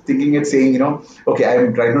into thinking it saying, okay,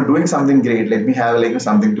 I'm right now doing something great. Let me have like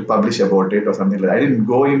something to publish about it or something like that. I didn't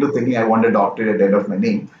go into thinking I want a doctorate at the end of my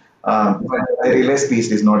name. But I realized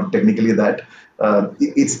PhD is not technically that.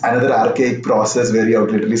 It's another archaic process where you have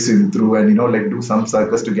to literally swim through and like do some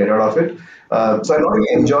circus to get out of it. So I'm not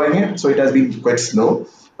really enjoying it. So it has been quite slow.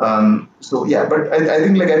 So yeah, but I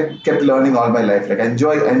think like I kept learning all my life. Like I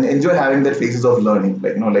enjoy having that phases of learning.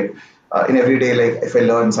 Like in every day, like if I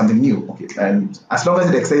learn something new, okay, and as long as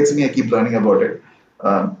it excites me, I keep learning about it.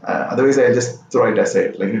 Otherwise, I just throw it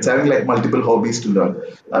aside. Like it's having like multiple hobbies to learn.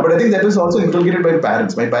 But I think that was also inculcated by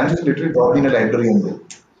parents. My parents used to literally drop me in a library and go.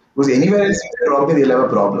 Because anywhere else, if they drop me, they'll have a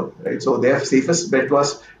problem, right? So their safest bet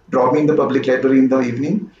was drop me in the public library in the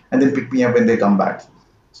evening and then pick me up when they come back.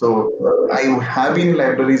 So I have been in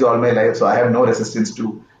libraries all my life, so I have no resistance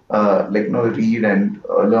to read and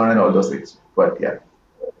learn and all those things. But yeah.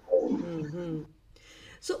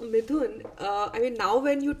 So, Mithun, I mean, now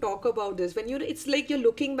when you talk about this, it's like you're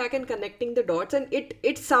looking back and connecting the dots, and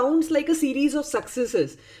it sounds like a series of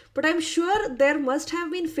successes. But I'm sure there must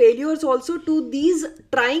have been failures also to these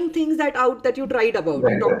trying things that you Right,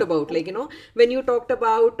 talked right. about, like when you talked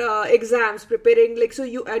about exams, preparing, like so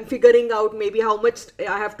you and figuring out maybe how much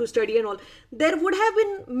I have to study and all. There would have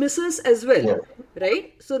been misses as well, Yeah.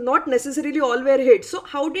 right? So not necessarily all were hits. So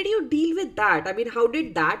how did you deal with that? I mean, how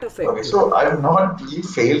did that Okay, affect you? so I've not really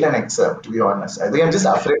failed an exam, to be honest. I think I'm just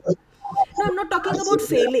afraid of No, I'm not talking about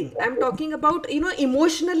answering that. failing. I'm talking about,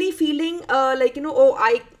 emotionally feeling like, oh,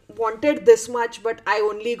 I wanted this much, but I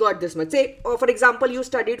only got this much. Say, or for example, you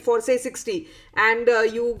studied for, say, 60 and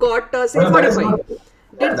you got, No, say, no, that is 45. not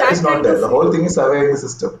Did that is that not kind there. The of, whole thing is surveying the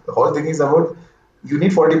system. The whole thing is about you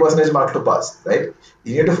need 40 percentage mark to pass, right?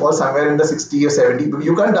 You need to fall somewhere in the 60 or 70.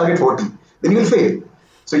 You can't target 40, then you will fail.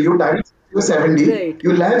 So you target 60 or 70, right.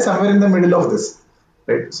 you land somewhere in the middle of this.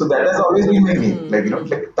 right? So that has always been my game, like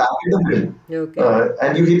like tap in the middle, Okay.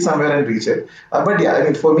 and you hit somewhere and reach it. But yeah, I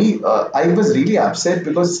mean, for me, I was really upset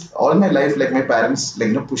because all my life, like my parents,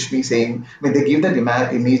 like pushed me saying, I mean, they give that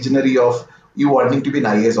imaginary of you wanting to be an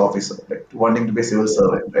IAS officer, like wanting to be a civil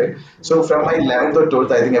servant, right? So from my 11th or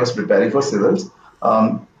 12th, I think I was preparing for civils.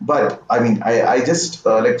 But I mean, I just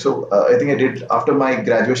I think I did after my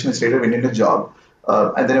graduation, I straight away went into a job,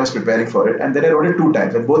 and then I was preparing for it, and then I wrote it two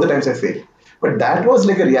times, and both the times I failed. But that was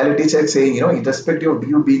like a reality check saying, irrespective of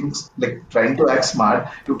you being like trying to act smart,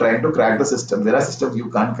 you trying to crack the system. There are systems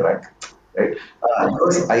you can't crack, right?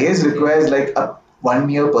 Because IAS Okay. requires like a 1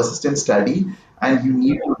 year persistent study, and you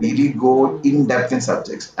need to really go in depth in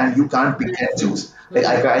subjects, and you can't pick and choose. Like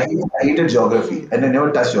I hated geography, and I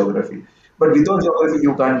never touched geography. But without geography,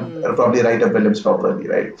 you can't probably write a prelims properly,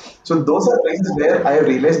 right? So those are places where I have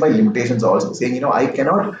realized my limitations also, saying, I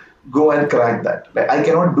cannot go and crack that. Like I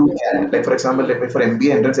cannot do CAT. Like for example, like for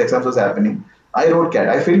MBA entrance exams was happening, I wrote CAT.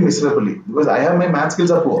 I failed miserably because I have my math skills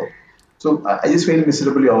are poor. So I just failed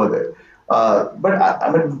miserably over there.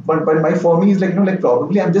 I mean, but my for me is like like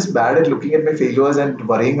probably I'm just bad at looking at my failures and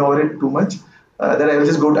worrying over it too much. That I will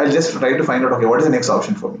just go. I'll just try to find out. Okay, what is the next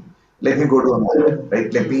option for me? Let me go to a market,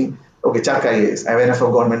 right? Let me okay, chuck IAS. I have enough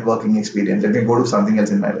of government working experience. Let me go do something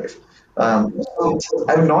else in my life. So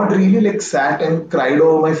I've not really like sat and cried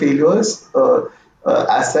over my failures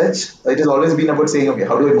as such. It has always been about saying, okay,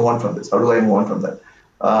 how do I move on from this? How do I move on from that?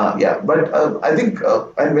 Yeah, but I think,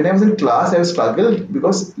 and when I was in class, I struggled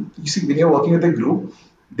because you see, when you're working with a group,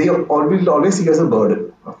 they always see you as a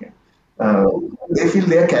burden. Okay, uh, they feel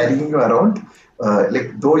they are carrying you around,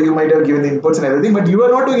 like though you might have given the inputs and everything, but you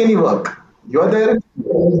are not doing any work. You are there.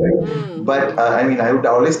 But I mean, I would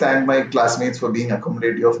always thank my classmates for being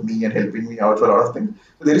accommodative of me and helping me out for a lot of things.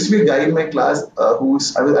 So there used to be a guy in my class I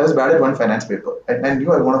was bad at one finance paper and I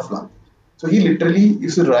knew I want to flunk. So he literally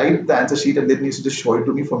used to write the answer sheet and then he used to just show it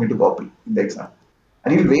to me for me to copy in the exam.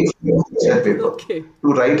 And he'll wait for me to finish that paper Okay.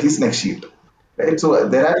 to write his next sheet. Right? So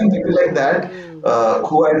there have been people like that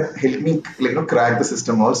who have helped me crack the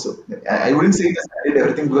system also. I wouldn't say that I did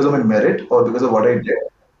everything because of my merit or because of what I did,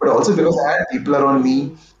 but also because I had people around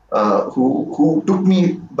me who took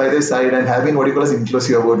me by their side and have been what you call as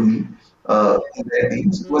inclusive about me in their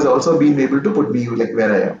teams, who has also been able to put me like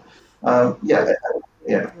where I am. Yeah,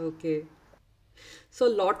 yeah. Okay. So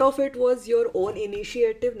a lot of it was your own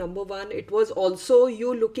initiative, number one. It was also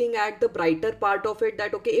you looking at the brighter part of it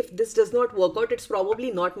that, okay, if this does not work out, it's probably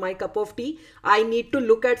not my cup of tea. I need to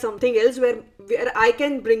look at something else where I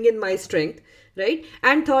can bring in my strength, right?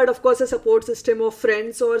 And third, of course, a support system of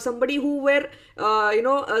friends or somebody who were,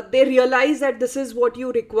 they realize that this is what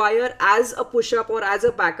you require as a push up or as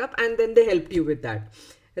a backup, and then they helped you with that,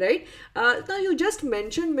 right? Now you just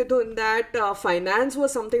mentioned, Mithun, that finance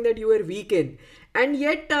was something that you were weak in, and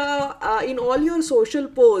yet in all your social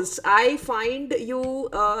posts I find you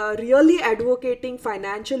really advocating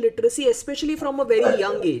financial literacy, especially from a very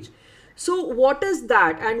young age. So what is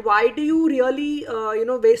that, and why do you really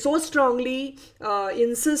very so strongly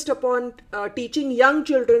insist upon teaching young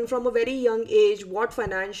children from a very young age what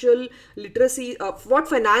financial literacy, what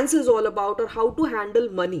finance is all about, or how to handle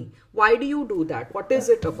money? Why do you do that? What is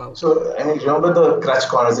it about? So, I mean, remember the crutch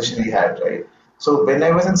conversation we had, right? So, when I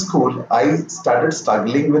was in school, I started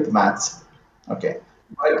struggling with maths. Okay.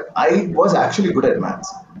 But I was actually good at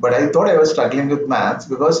maths. But I thought I was struggling with maths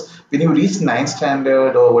because when you reach ninth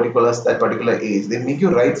standard or what you call us that particular age, they make you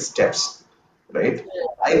write steps, right?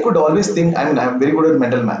 I could always think, I mean, I'm very good at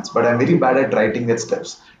mental maths, but I'm very bad at writing that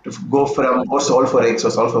steps to go from or solve for X or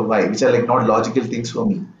solve for Y, which are like not logical things for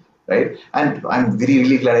me, right? And I'm very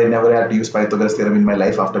really glad I never had to use Pythagoras theorem in my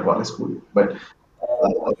life after college school. But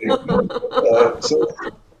so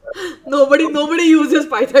Nobody uses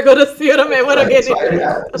Pythagoras theorem ever right. again So in I life.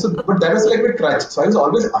 yeah. So but that was like my crutch. So I was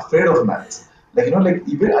always afraid of maths. Like like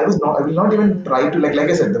even I will not even try to like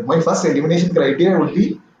I said, my first elimination criteria would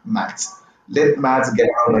be maths. Let maths get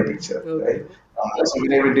out of my picture, right? Okay. So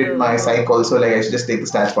when I did my psych also, like I should just take the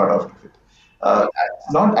stats part out of it.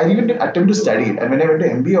 Not I even didn't attempt to study it. And when I went to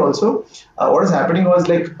MBA also, what was happening was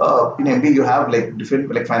like in MBA you have like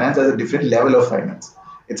different like finance has a different level of finance.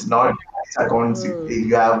 It's not it's accounts.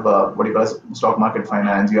 You have what you call as stock market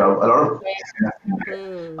finance. You have a lot of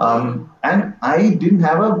and I didn't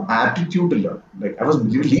have an aptitude to learn. Like I was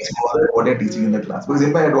least bothered what I'm teaching in the class because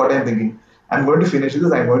in my head, what I'm thinking, I'm going to finish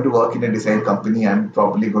this. I'm going to work in a design company. I'm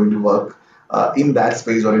probably going to work in that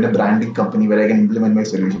space or in a branding company where I can implement my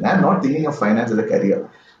solution. I'm not thinking of finance as a career.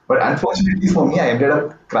 But unfortunately for me, I ended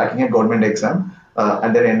up cracking a government exam.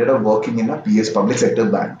 and then ended up working in a PS public sector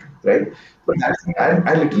bank, right? But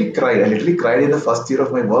I literally cried. I literally cried in the first year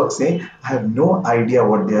of my work, saying, I have no idea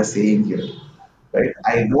what they are saying here, right?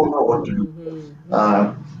 I don't know what to do.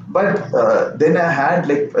 But then I had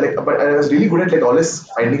but I was really good at like always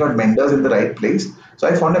finding out mentors in the right place. So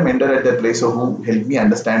I found a mentor at that place so who helped me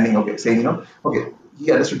understanding, okay, saying, okay,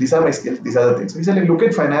 he understood these are my skills, these are the things. So he said, like, look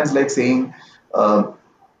at finance like saying, uh,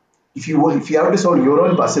 if you have to solve your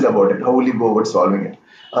own puzzle about it, how will you go about solving it?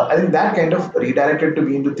 I think that kind of redirected to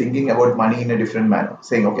me into thinking about money in a different manner,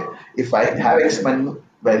 saying, okay, if I have X money,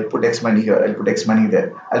 well, I'll put X money here, I'll put X money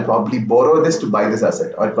there. I'll probably borrow this to buy this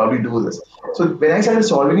asset, or I'll probably do this. So when I started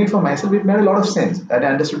solving it for myself, it made a lot of sense, and I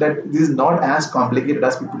understood that this is not as complicated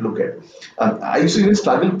as people look at. I used to even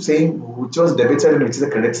struggle saying which was debit side and which is the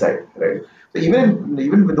credit side, right? So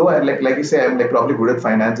even though I like you say I'm like probably good at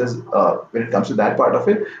finances when it comes to that part of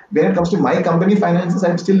it. When it comes to my company finances,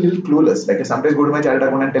 I'm still a little clueless. Like I sometimes go to my child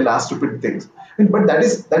account and tell ask stupid things. But that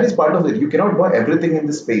is part of it. You cannot know everything in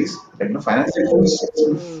this space. Like finance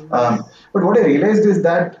is. But what I realized is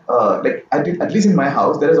that like at least in my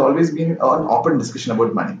house there has always been an open discussion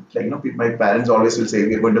about money. Like my parents always will say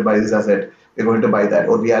we're going to buy this asset, we're going to buy that,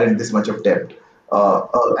 or we are in this much of debt.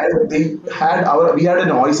 And we had a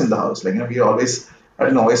noise in the house. Like we always had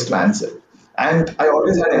a noise to answer. And I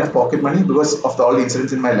always had enough pocket money because of all the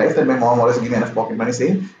incidents in my life that my mom always gave me enough pocket money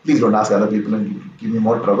saying, please don't ask other people and give me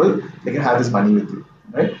more trouble. They can have this money with you.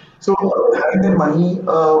 Right? So having that money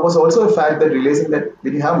was also a fact that realizing that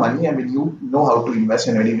when you have money and when you know how to invest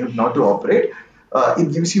and when you know how to operate,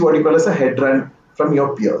 it gives you what you call as a head run from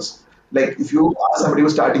your peers. Like if you are somebody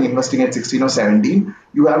who's starting investing at 16 or 17,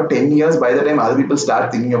 you have 10 years by the time other people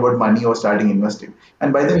start thinking about money or starting investing.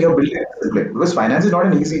 And by then you're building a discipline because finance is not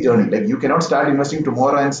an easy journey. Like you cannot start investing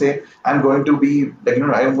tomorrow and say, I'm going to be like,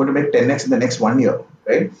 I'm going to make 10x in the next 1 year,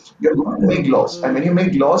 right? You're going to make loss. And when you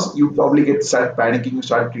make loss, you probably start panicking, you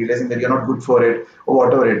start realizing that you're not good for it or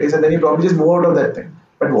whatever it is. And then you probably just move out of that thing.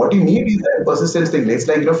 But what you need is that persistence thing. It's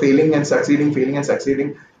like, failing and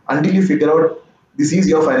succeeding until you figure out this is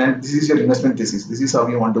your finance, this is your investment thesis, this is how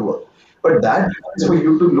you want to work. But that is for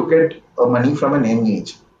you to look at money from an young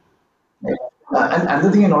age. Right? And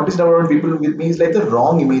another thing I noticed about people with me is like the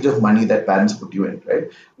wrong image of money that parents put you in,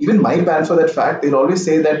 right? Even my parents, for that fact, they'll always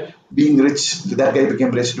say that being rich, that guy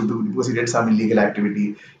became rich because he did some illegal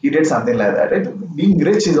activity, he did something like that, right? Being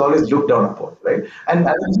rich is always looked down upon, right? And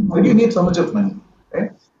why do you need so much of money,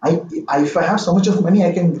 right? If I have so much of money,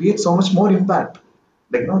 I can create so much more impact.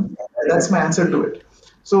 Like, that's my answer to it.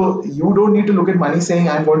 So you don't need to look at money saying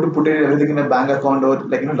I'm going to put it everything in a bank account or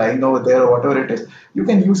like lying over there or whatever it is. You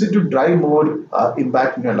can use it to drive more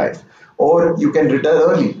impact in your life, or you can retire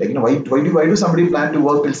early. Like why do somebody plan to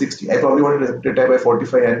work till 60? I probably want to retire by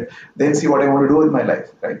 45 and then see what I want to do with my life,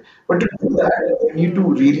 right? But to do that, you need to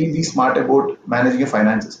really be smart about managing your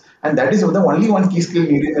finances, and that is the only one key skill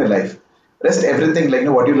needed in your life. Rest everything like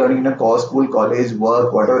what you're learning in a course, school, college,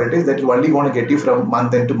 work, whatever it is, that you only going to get you from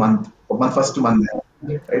month end to month, or month first to month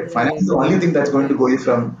end. Right? Finance is Right, the only thing that's going to go right. you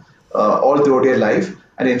from all throughout your life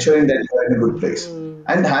and ensuring that you are in a good place.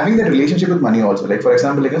 And having that relationship with money also. Like for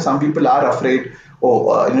example, some people are afraid.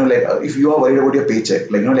 Oh, if you are worried about your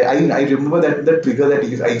paycheck, I remember that trigger that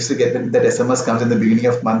I used to get that SMS comes in the beginning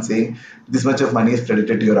of month saying this much of money is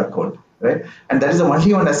credited to your account, right? And that is the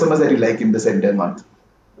only one SMS that you like in this entire month.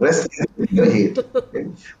 Rest is you hate. Okay?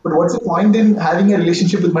 But what's the point in having a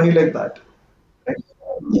relationship with money like that? Right?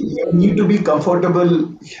 You need to be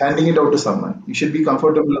comfortable handing it out to someone. You should be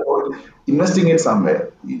comfortable about investing it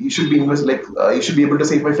somewhere. You should be you should be able to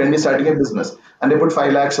say if my friend is starting a business and they put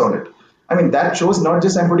 5 lakhs on it. I mean that shows not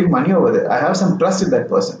just I'm putting money over there. I have some trust in that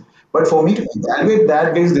person. But for me to evaluate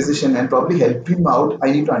that guy's decision and probably help him out,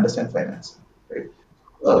 I need to understand finance. Right?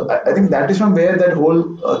 I think that is from where that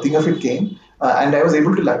whole thing of it came. And I was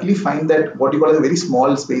able to luckily find that what you call a very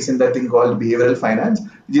small space in that thing called behavioral finance,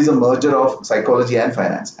 which is a merger of psychology and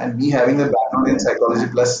finance. And me having a background in psychology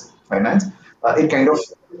plus finance, it kind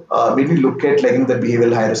of made me look at the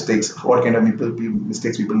behavioral heuristics, what kind of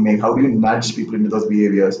mistakes people make, how do you nudge people into those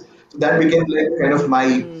behaviors. So that became like kind of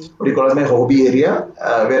my what do you call as my hobby area,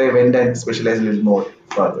 where I went and specialized a little more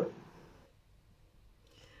further.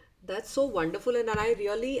 That's so wonderful, and I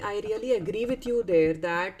really agree with you there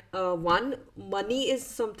that one, money is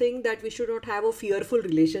something that we should not have a fearful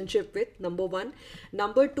relationship with. Number one,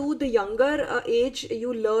 number two, the younger age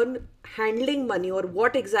you learn handling money or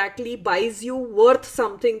what exactly buys you worth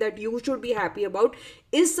something that you should be happy about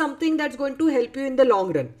is something that's going to help you in the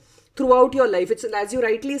long run. throughout your life. It's, as you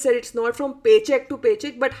rightly said, it's not from paycheck to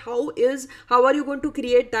paycheck, but how are you going to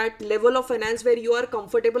create that level of finance where you are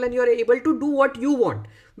comfortable and you are able to do what you want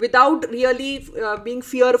without really being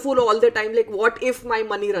fearful all the time, like what if my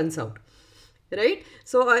money runs out, right?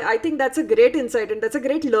 So I think that's a great insight, and that's a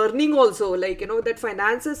great learning also, like, that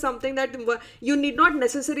finance is something that you need not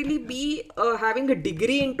necessarily be having a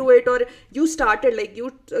degree into it, or you started, like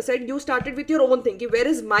you said, you started with your own thinking, where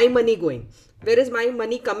is my money going, where is my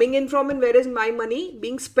money coming in from, and where is my money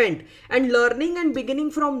being spent, and learning and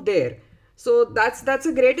beginning from there. So that's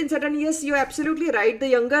a great insight, and yes, you're absolutely right. The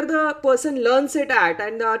younger the person learns it at,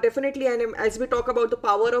 and definitely, and as we talk about the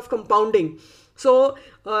power of compounding, so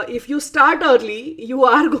if you start early, you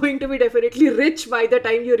are going to be definitely rich by the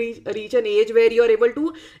time you reach an age where you are able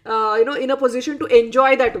to, in a position to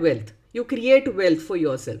enjoy that wealth. You create wealth for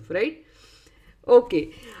yourself, right?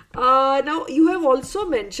 Okay. Now you have also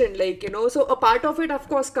mentioned, like, so a part of it, of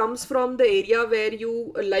course, comes from the area where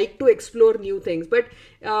you like to explore new things. But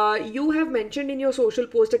you have mentioned in your social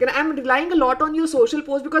post, again, I'm relying a lot on your social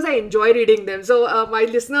posts because I enjoy reading them. So my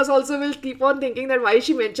listeners also will keep on thinking that why is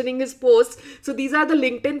she mentioning his posts? So these are the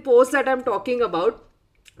LinkedIn posts that I'm talking about.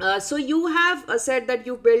 So you have said that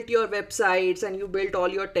you built your websites and you built all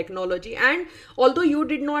your technology, and although you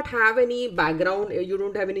did not have any background, you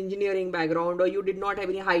don't have an engineering background, or you did not have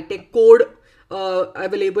any high tech code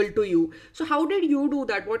available to you. So how did you do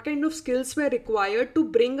that? What kind of skills were required to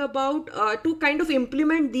bring about, to kind of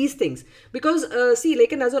implement these things? Because see,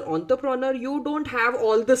 like, as an entrepreneur, you don't have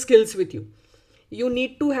all the skills with you. You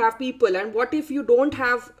need to have people, and what if you don't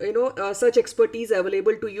have, such expertise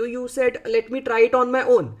available to you? You said, let me try it on my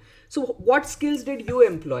own. So what skills did you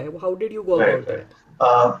employ? How did you go Right, about right. that?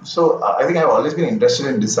 I think I've always been interested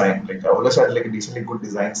in design. Like I always had like a decently good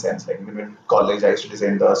design sense. Like even in college, I used to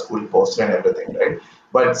design the school poster and everything, right?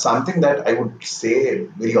 But something that I would say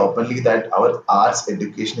very openly that our arts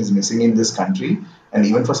education is missing in this country, and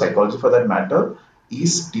even for psychology for that matter,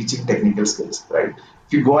 is teaching technical skills, right?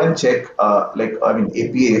 If you go and check,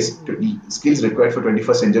 APAs, skills required for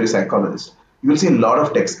 21st century psychologists, you will see a lot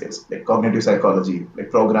of tech skills like cognitive psychology, like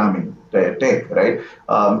programming, tech, right?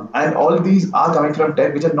 And all these are coming from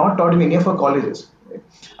tech, which are not taught in any of our colleges. Right?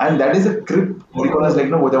 And that is a what you call as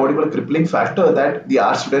like what you call a crippling factor that the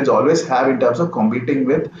art students always have in terms of competing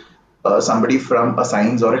with somebody from a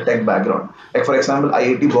science or a tech background. Like for example,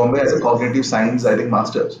 IIT Bombay has a cognitive science, I think,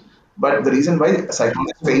 masters. But the reason why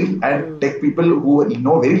psychologists fail and tech people who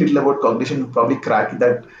know very little about cognition probably crack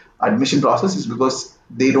that admission process is because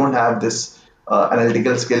they don't have this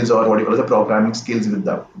analytical skills or what you call the programming skills with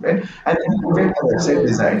them, right? And when you look at the website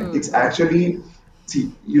design, it's actually see,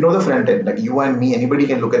 you know the front end, like you and me, anybody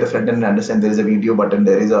can look at the front end and understand there is a video button,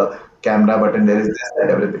 there is a camera button, there is this and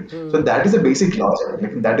everything. So that is a basic logic.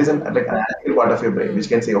 Like that is an like an analytical part of your brain which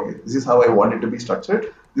can say, okay, this is how I want it to be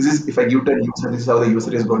structured. This is if I give to a user, this is how the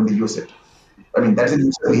user is going to use it. I mean, that's a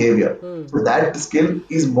user behavior. So that skill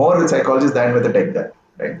is more with psychologists than with the tech guy,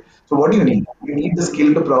 right? So what do you need? You need the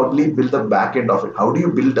skill to probably build the back end of it. How do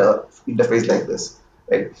you build a interface like this,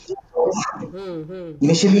 right?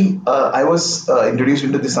 Initially, I was introduced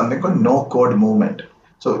into this something called no code movement.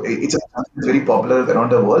 So it's it's very popular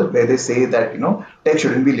around the world where they say that tech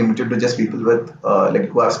shouldn't be limited to just people with like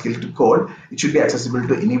who have skill to code. It should be accessible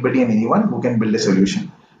to anybody and anyone who can build a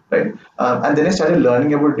solution, right? And then I started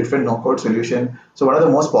learning about different no code solution. So one of the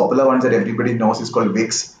most popular ones that everybody knows is called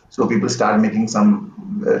Wix. So people start making some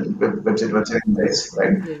website in Wix,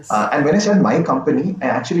 right? Yes. And when I started my company, I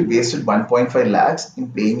actually wasted 1.5 lakhs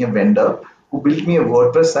in paying a vendor who built me a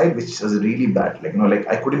WordPress site, which was really bad. Like like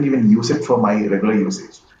I couldn't even use it for my regular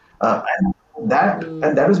usage. And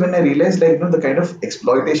that was when I realized the kind of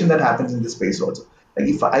exploitation that happens in this space also. Like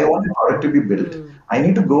if I want a product to be built, I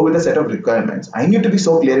need to go with a set of requirements. I need to be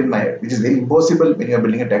so clear in my head, which is very impossible when you're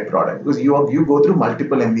building a tech product because you go through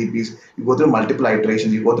multiple MVPs, you go through multiple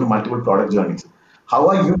iterations, you go through multiple product journeys. How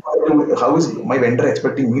is my vendor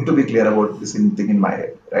expecting me to be clear about this thing in my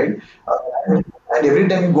head, right? And every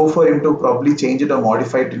time you go for him to probably change it or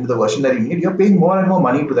modify it into the version that you need, you're paying more and more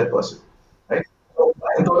money to that person, right? So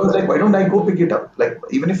I thought I was like, why don't I go pick it up? Like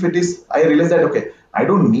even if it is, I realized that okay, I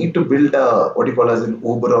don't need to build a what you call as an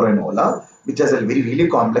Uber or an Ola, which has a very really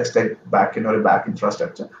complex tech backend or a back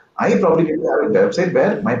infrastructure. I probably need to have a website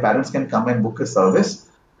where my parents can come and book a service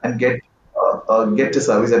and get a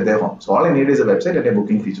service at their home. So all I need is a website and a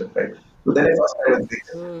booking feature, right? So then I first started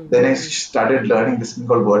this. Then I started learning this thing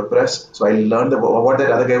called WordPress. So I learned what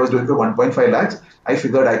that other guy was doing for 1.5 lakhs. I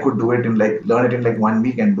figured I could do it in learn it in like 1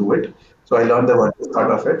 week and do it. So I learned the WordPress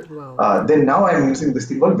part of it. Wow. Then now I'm using this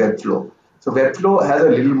thing called Webflow. So Webflow has a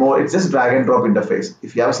little more. It's just drag and drop interface.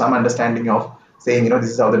 If you have some understanding of saying,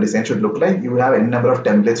 this is how the design should look like. You have any number of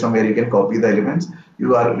templates from where you can copy the elements.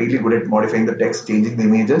 You are really good at modifying the text, changing the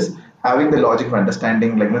images, having the logic of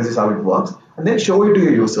understanding, like, this is how it works, and then show it to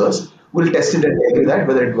your users. We'll test it and tell you that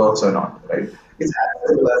whether it works or not, right? It's as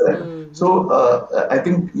simple as that. So I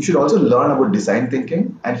think you should also learn about design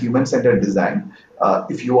thinking and human-centered design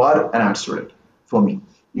if you are an art student. For me,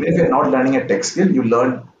 even if you're not learning a tech skill, you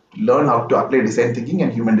learn how to apply design thinking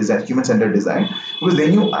and human-centered design, because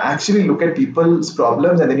then you actually look at people's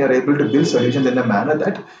problems and then you're able to build solutions in a manner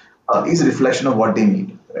that is a reflection of what they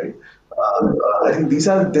need, right? I think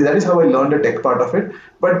that is how I learned the tech part of it.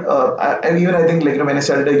 But and even I think, like, when I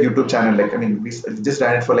started a YouTube channel, like, I mean, we just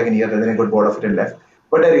ran it for like a year and then I got bored of it and left.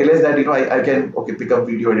 But I realized that, I can, okay, pick up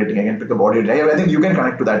video editing, I can pick up audio editing. I think you can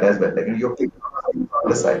connect to that as well. Like, you're on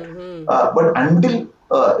the side. But until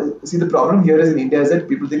see, the problem here is in India is that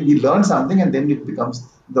people think we learn something and then it becomes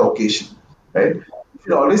the occasion, right? You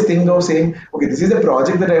should always think of saying, okay, this is a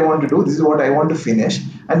project that I want to do, this is what I want to finish,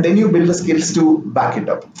 and then you build the skills to back it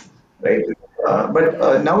up, right?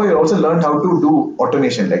 But now I also learned how to do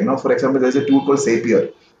automation. Like, for example, there's a tool called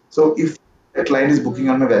Zapier. So if a client is booking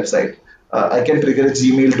on my website, I can trigger a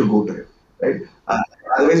Gmail to go to him, right?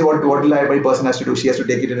 Otherwise, my person has to do? She has to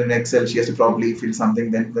take it in an Excel. She has to probably fill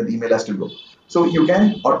something. Then the email has to go. So you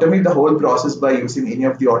can automate the whole process by using any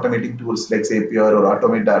of the automating tools like Zapier or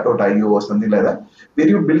Automate.io or something like that, where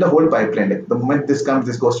you build a whole pipeline. Like, the moment this comes,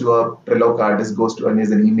 this goes to a Trello card, this goes to an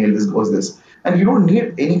email, this goes this, and you don't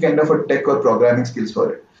need any kind of a tech or programming skills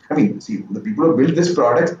for it. I mean, see, the people who build these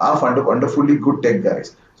products are wonderfully good tech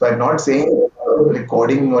guys. So I'm not saying like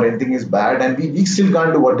coding or anything is bad, and we still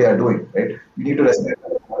can't do what they are doing, right? We need to respect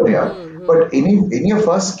what they are. But any of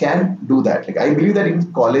us can do that. Like, I believe that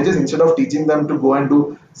in colleges, instead of teaching them to go and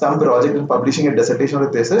do some project and publishing a dissertation or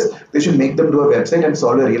a thesis, they should make them do a website and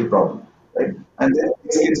solve a real problem, right? And then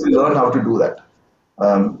these kids will learn how to do that.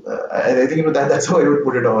 I think, that's how I would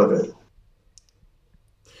put it over there.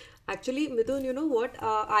 Actually, Midun, you know what?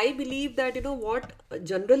 I believe that, what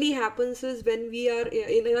generally happens is when we are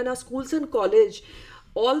in our schools and college,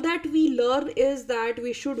 all that we learn is that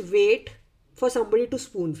we should wait for somebody to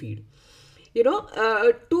spoon feed.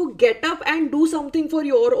 To get up and do something for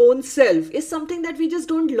your own self is something that we just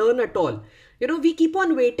don't learn at all. We keep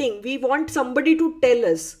on waiting. We want somebody to tell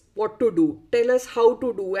us what to do, tell us how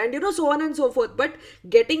to do, and so on and so forth. But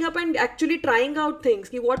getting up and actually trying out things,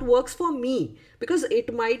 what works for me, because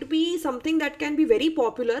it might be something that can be very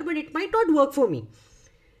popular, but it might not work for me,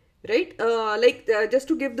 right? Just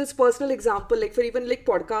to give this personal example, like for even like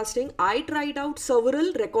podcasting, I tried out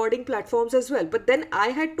several recording platforms as well, but then I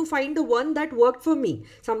had to find the one that worked for me,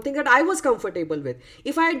 something that I was comfortable with.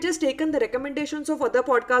 If I had just taken the recommendations of other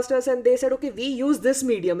podcasters and they said, okay, we use this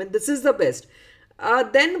medium and this is the best,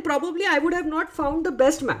 then probably I would have not found the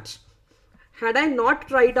best match had I not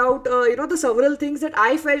tried out, the several things that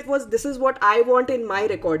I felt was this is what I want in my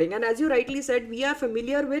recording. And as you rightly said, we are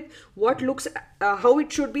familiar with what looks, how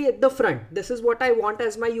it should be at the front. This is what I want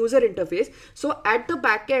as my user interface. So at the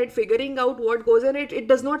back end, figuring out what goes in it, it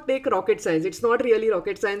does not take rocket science. It's not really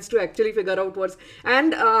rocket science to actually figure out what's.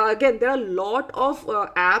 And again, there are a lot of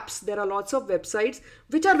apps, there are lots of websites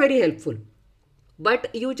which are very helpful,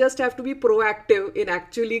 but you just have to be proactive in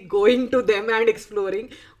actually going to them and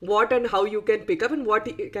exploring what and how you can pick up and what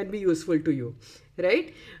can be useful to you,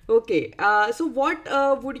 right? Okay, so what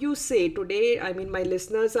would you say today? I mean, my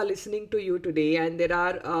listeners are listening to you today and there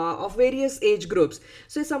are of various age groups.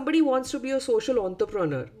 So if somebody wants to be a social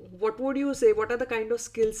entrepreneur, what would you say, what are the kind of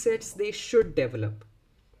skill sets they should develop?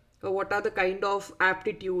 Or what are the kind of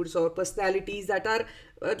aptitudes or personalities that are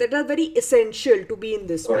very essential to be in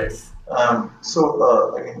this Right. space? I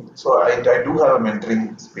do have a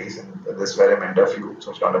mentoring space in this where I mentor a few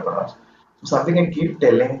social entrepreneurs. So something I keep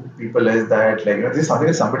telling people is that, like, this is something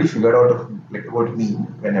that somebody figured out like about me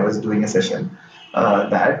when I was doing a session,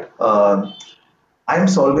 that I'm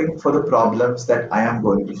solving for the problems that I am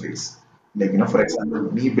going to face. Like, for example,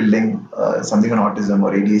 me building something on autism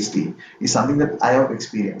or ADHD is something that I have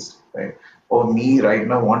experienced, right? Or me right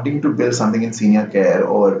now wanting to build something in senior care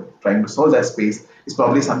or trying to solve that space is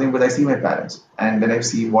probably something where I see my parents and then I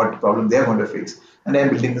see what problem they're going to face and I'm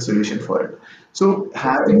building the solution for it. So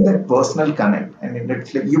having that personal connect, and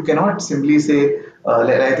it's like you cannot simply say,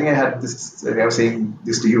 like, I think I had this, I was saying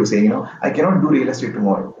this to you, saying, I cannot do real estate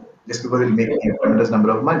tomorrow just because it'll make me a tremendous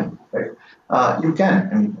number of money, right? You can.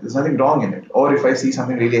 I mean, there's nothing wrong in it. Or if I see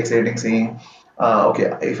something really exciting, saying,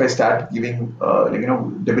 okay, if I start giving,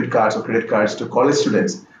 debit cards or credit cards to college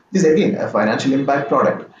students, this is again a financial impact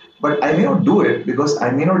product. but I may not do it because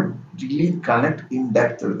I may not really connect in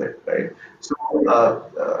depth with it, right? So,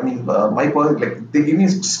 my like they give me a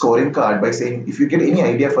scoring card by saying if you get any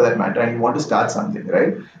idea for that matter and you want to start something,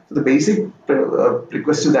 right? So the basic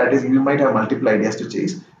request to that is you might have multiple ideas to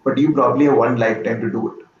chase, but you probably have one lifetime to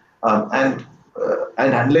do it. And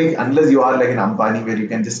unlike unless you are like an Ambani where you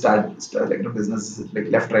can just start like business like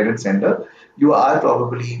left, right, and center, you are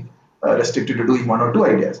probably restricted to doing one or two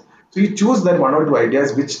ideas. So you choose that one or two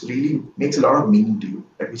ideas which really makes a lot of meaning to you,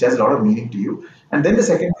 like which has a lot of meaning to you. And then the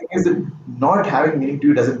second thing is that not having meaning to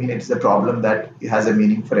you doesn't mean it's a problem that it has a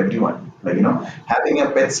meaning for everyone. Like having a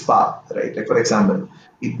pet spa, right? Like for example,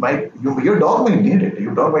 it might your dog might need it,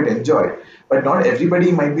 your dog might enjoy it, but not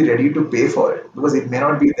everybody might be ready to pay for it because it may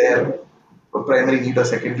not be their primary need or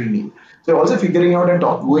secondary need. So also figuring out and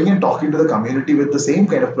going and talking to the community with the same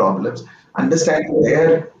kind of problems, understanding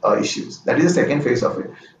their issues. That is the second phase of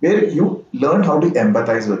it, where you learn how to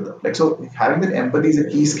empathize with them. Like so, having that empathy is a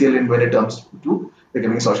key skill in when it comes to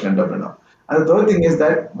becoming a social entrepreneur. And the third thing is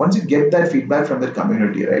that once you get that feedback from the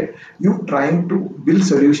community, right, you trying to build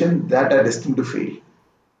solutions that are destined to fail.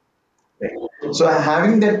 Right. So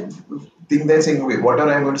having that thing that saying, wait,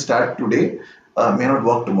 whatever I'm going to start today may not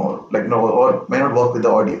work tomorrow, like no, or may not work with the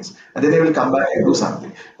audience, and then they will come back and do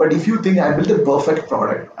something. But if you think I built the perfect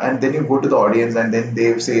product, and then you go to the audience, and then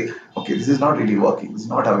they say, okay, this is not really working. This is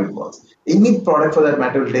not how it works. Any product for that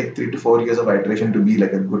matter will take 3 to 4 years of iteration to be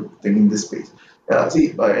like a good thing in this space. I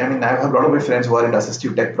mean, I have a lot of my friends who are in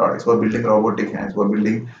assistive tech products, who are building robotic hands, who are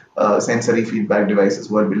building sensory feedback devices,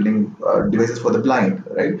 who are building devices for the blind,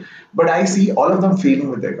 right? But I see all of them failing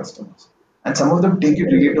with their customers. And some of them take it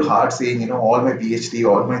really to heart, saying, all my PhD,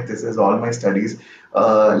 all my thesis, all my studies,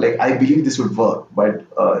 like I believe this would work,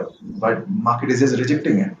 but market is just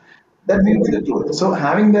rejecting it. That may be the truth. So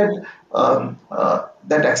having that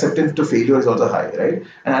acceptance to failure is also high, right?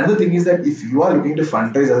 And another thing is that if you are looking to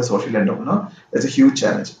fundraise as a social entrepreneur, that's a huge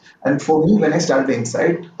challenge. And for me, when I started the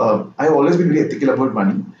Insight, I've always been very ethical about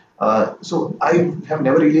money. So I have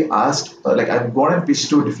never really asked, like I've gone and pitched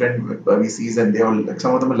to different VCs, and they all like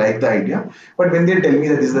some of them like the idea, but when they tell me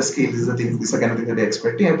that this is the scale, this is the thing, this is the kind of thing that they're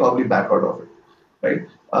expecting, I probably back out of it,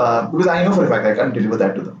 right? Because I know for a fact I can't deliver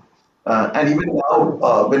that to them. And even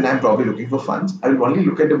now, when I'm probably looking for funds, I will only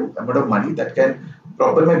look at the amount of money that can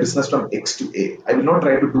propel my business from X to A. I will not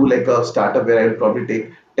try to do like a startup where I will probably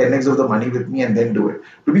take 10x of the money with me and then do it.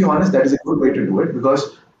 To be honest, that is a good way to do it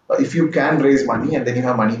because if you can raise money and then you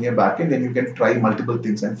have money in your back end, then you can try multiple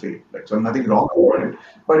things and fail. Like so, nothing wrong about it.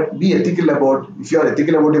 But be ethical about if you are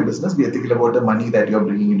ethical about your business, be ethical about the money that you are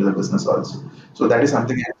bringing into the business also. So that is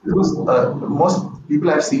something because most people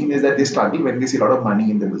I've seen is that they struggle when they see a lot of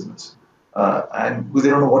money in their business, and because they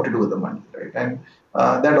don't know what to do with the money, right? And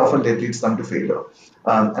that often leads them to failure.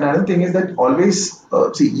 Another thing is that always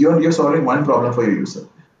see you're solving one problem for your user.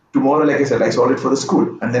 Tomorrow, like I said, I solved it for the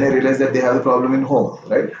school, and then I realized that they have the problem in home,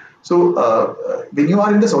 right? So when you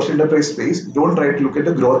are in the social enterprise space, don't try to look at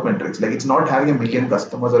the growth metrics. Like it's not having a million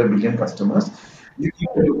customers or a billion customers. You keep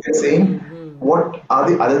to look at saying what are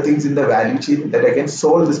the other things in the value chain that I can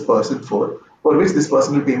solve this person for which this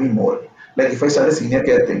person will pay me more. Like if I start a senior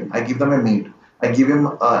care thing, I give them a meet. I give him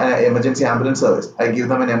an emergency ambulance service. I give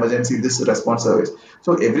them an emergency this response service.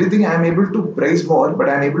 So everything I am able to price more, but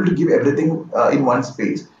I am able to give everything in one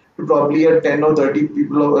space to probably a 10 or 30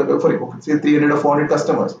 people, for say 300 or 400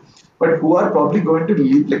 customers, but who are probably going to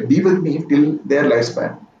be with me till their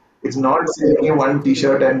lifespan. It's not selling you one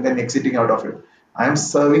T-shirt and then exiting out of it. I am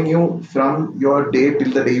serving you from your day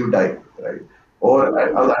till the day you die, right? Or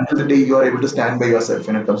until the day you are able to stand by yourself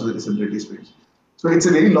when it comes to the disability space. So it's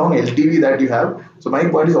a very long LTV that you have. So my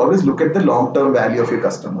point is always look at the long-term value of your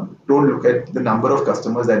customer. Don't look at the number of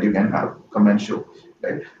customers that you can have come and show.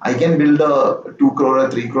 Right? I can build a 2 crore or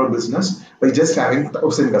 3 crore business by just having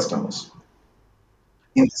 1,000 customers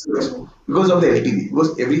in this case because of the LTV.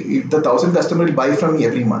 Because if the 1,000 customer will buy from me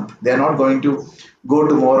every month, they are not going to go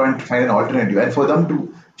tomorrow and find an alternative. And for them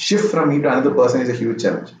to shift from me to another person is a huge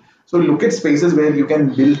challenge. So look at spaces where you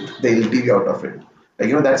can build the LTV out of it.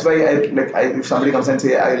 Like that's why if somebody comes and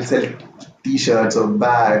say I'll sell T-shirts or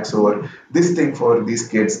bags or this thing for these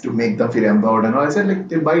kids to make them feel empowered and all. I said like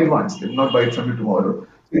they buy it once, they will not buy it from you tomorrow.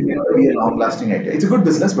 So it may not be a long-lasting idea. It's a good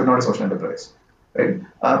business, but not a social enterprise, right?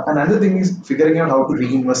 Another thing is figuring out how to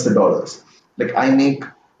reinvest the dollars. Like I make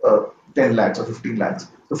 10 lakhs or 15 lakhs.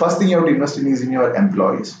 The first thing you have to invest in is in your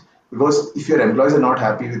employees. Because if your employees are not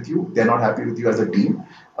happy with you, they're not happy with you as a team.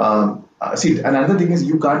 See, another thing is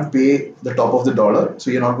you can't pay the top of the dollar, so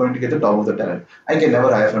you're not going to get the top of the talent. I can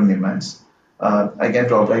never hire from Nimans. I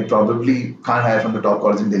probably can't hire from the top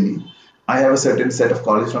college in Delhi. I have a certain set of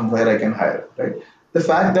colleges from where I can hire, right? The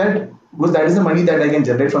fact that, because that is the money that I can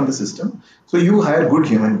generate from the system. So you hire good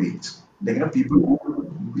human beings, like people who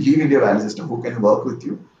believe in your value system, who can work with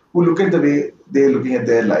you, who look at the way they're looking at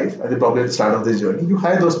their life, and they probably at the start of their journey. You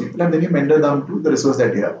hire those people, and then you mentor them to the resource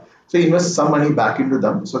that you have. So you invest some money back into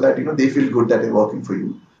them, so that they feel good that they're working for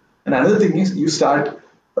you. And another thing is you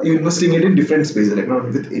investing it in different spaces. Like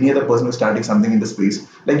with any other person who's starting something in the space,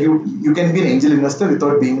 like you can be an angel investor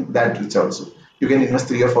without being that rich also. You can invest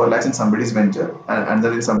 3 or 4 lakhs in somebody's venture and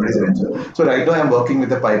another in somebody's venture. So right now I'm working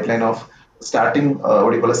with a pipeline of starting what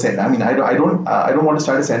do you call a center. I mean, I don't want to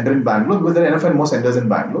start a center in Bangalore because there are enough and more centers in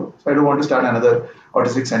Bangalore. So I don't want to start another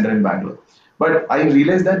autistic center in Bangalore. But I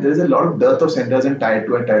realized that there is a lot of dearth of centers in tier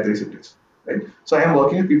two and tier three cities. Right. So I am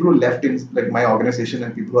working with people who left in like my organization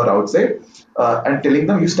and people who are outside, and telling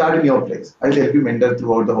them you start in your place. I'll help you mentor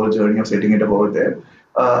throughout the whole journey of setting it up over there,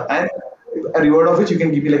 and a reward of which you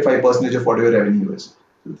can give me like 5% of whatever revenue is.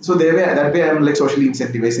 So that way I'm like socially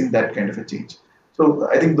incentivizing that kind of a change. So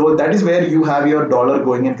I think though that is where you have your dollar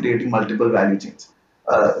going and creating multiple value chains.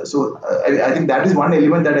 I think that is one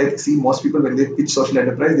element that I see most people when they pitch social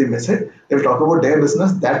enterprise, they miss it. They'll talk about their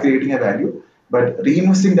business, that creating a value, but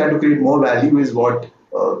reinvesting that to create more value is what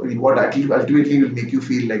actually ultimately will make you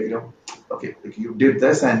feel like okay, like you did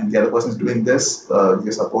this and the other person is doing this,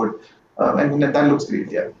 your support, and that looks great.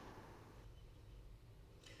 Yeah.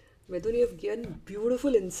 Medun, you've given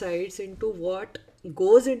beautiful insights into what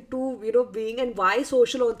goes into being and why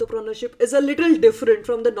social entrepreneurship is a little different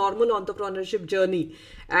from the normal entrepreneurship journey,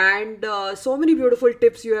 and so many beautiful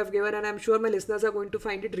tips you have given, and I'm sure my listeners are going to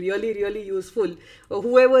find it really really useful,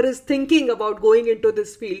 whoever is thinking about going into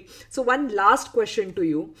this field. So one last question to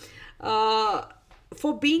you.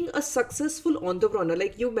 For being a successful entrepreneur,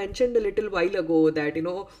 like you mentioned a little while ago that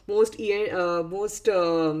most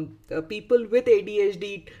people with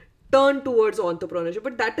ADHD turn towards entrepreneurship,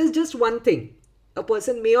 but that is just one thing. A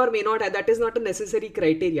person may or may not have, that is not a necessary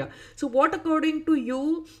criteria. So what according to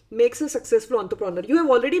you makes a successful entrepreneur? You have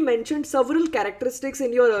already mentioned several characteristics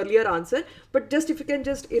in your earlier answer, but just if you can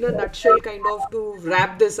just in a nutshell kind of to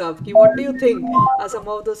wrap this up, what do you think are some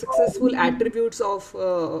of the successful attributes of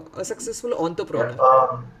a successful Yeah. entrepreneur?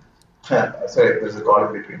 Sorry, there's a call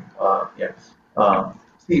in between. Yeah.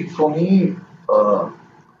 See, for me,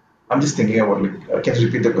 I'm just thinking about like. Can you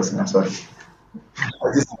repeat the question? I'm sorry.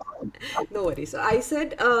 I just. No worries. So I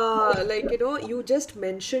said, you just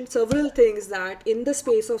mentioned several things that in the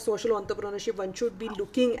space of social entrepreneurship one should be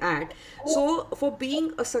looking at. So, for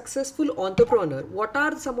being a successful entrepreneur, what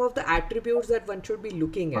are some of the attributes that one should be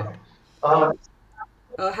looking Okay. at,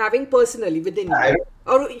 Uh, having personally within you, I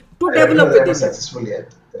or to I don't know develop that I was within you? successful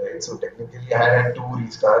yet. Right? So technically, I had two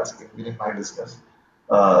restarts within my business.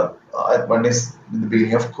 One is in the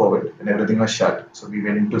beginning of COVID when everything was shut, so we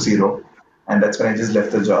went into zero, and that's when I just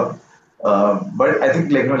left the job. But I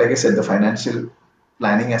think, like I said, the financial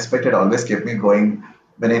planning aspect had always kept me going.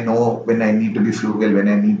 When I know when I need to be frugal, when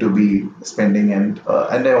I need to be spending, and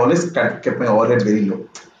I always kept my overheads very low.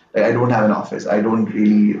 Like I don't have an office. I don't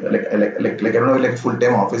really like I don't have like a full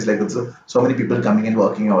time office. Like it's so many people coming and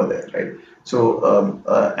working over there, right? So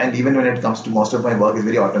and even when it comes to most of my work is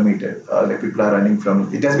very automated. Like people are running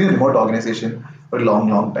from. It has been a remote organization for a long,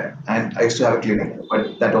 long time. And I used to have a clinic,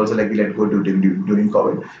 but that also like we let go during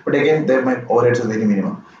COVID. But again, there my overheads are very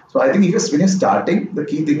minimum. So I think when you're starting, the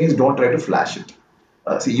key thing is don't try to flash it.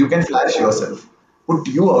 See, you can flash yourself, put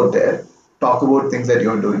you out there, talk about things that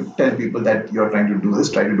you're doing, tell people that you're trying to do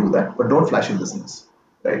this, try to do that, but don't flash your business,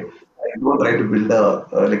 right? Don't try to build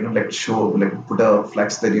a like show like put a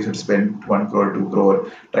flex that you should spend 1 crore, 2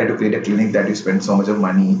 crore. Try to create a clinic that you spend so much of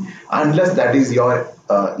money, unless that is your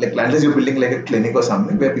like unless you're building like a clinic or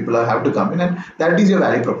something where people have to come in and that is your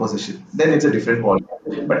value proposition. Then it's a different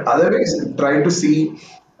volume. But otherwise, try to see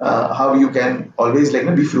how you can always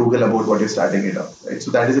be frugal about what you're starting it up, right?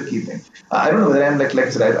 So that is a key thing. I don't know whether I'm I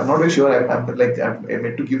said, I'm not very sure. I'm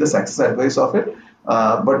meant to give the success advice of it.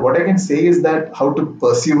 But what I can say is that how to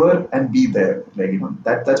persevere and be there,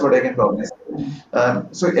 that's what I can probably say.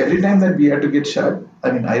 So every time that we had to get shut,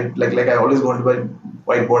 I mean, I always go into my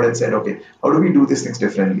whiteboard and said, okay, how do we do these things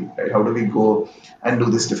differently, right? How do we go and do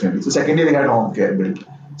this differently? So second year we had home care built.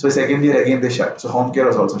 So second year again they shut. So home care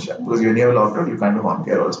was also shut because when you have lockdown, you can't do home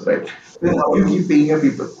care also, right? So then how you keep paying your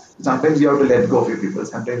people? Sometimes you have to let go of your people.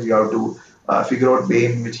 Sometimes you have to figure out way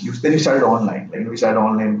in which you. Then you started online. We started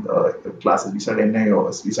online classes. We started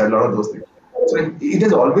NIOS. We started a lot of those things. So it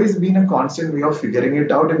has always been a constant way of figuring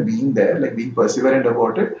it out and being there, like being perseverant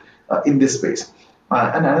about it in this space.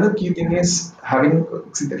 And another key thing is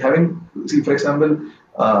see, for example,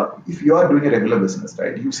 if you are doing a regular business,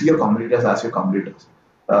 right, you see your competitors as your competitors.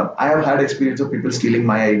 I have had experience of people stealing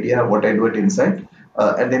my idea, what I do at Insight.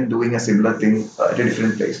 and then doing a similar thing at a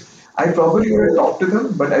different place. I probably will talk to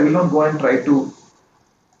them, but I will not go and try to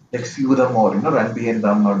like sue them or run behind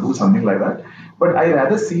them or do something like that. But I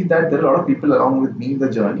rather see that there are a lot of people along with me in the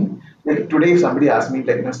journey. Like today, if somebody asked me,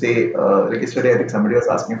 like say, like yesterday, I think somebody was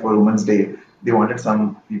asking for Women's Day. They wanted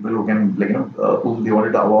some people who can, who they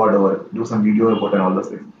wanted to award or do some video about and all those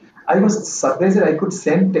things. I was surprised that I could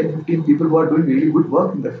send 10, 15 people who are doing really good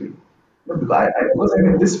work in the field. No, because because I'm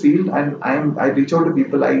in this field and I reach out to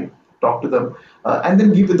people, I talk to them, and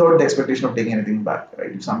then give without the expectation of taking anything back,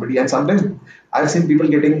 right? If somebody, and sometimes I've seen people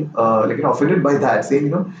getting offended by that,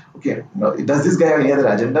 saying, okay, does this guy have any other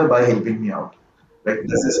agenda by helping me out? Like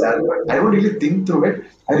this is I don't really think through it.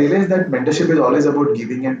 I realize that mentorship is always about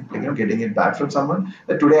giving and getting it back from someone.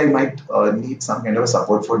 That today I might need some kind of a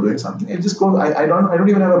support for doing something. I just go. I don't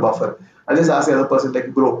even have a buffer. I just ask the other person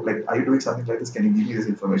like, bro, like, are you doing something like this? Can you give me this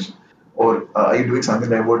information? Or are you doing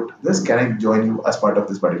something like about this? Can I join you as part of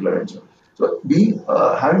this particular venture? So be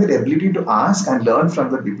having the ability to ask and learn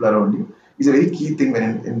from the people around you is a very key thing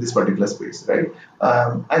when in this particular space, right?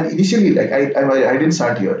 And initially, like I didn't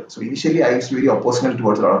start here. So initially, I used to be very oppositional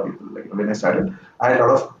towards a lot of people. Like when I started, I had a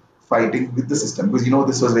lot of fighting with the system because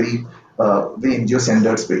this was very NGO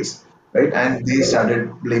centered space, right? And they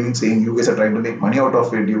started blaming, saying, "You guys are trying to make money out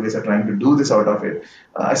of it. You guys are trying to do this out of it."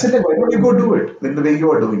 I said, like, why don't you go do it in the way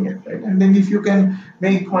you are doing it, right? And then if you can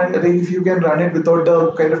make money, like, if you can run it without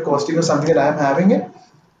the kind of costing or something that I am having it,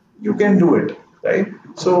 you can do it, right?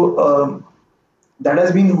 So that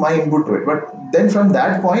has been my input to it. But then from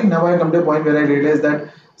that point, now I come to a point where I realize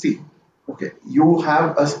that, see, okay, you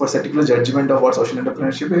have a particular judgment of what social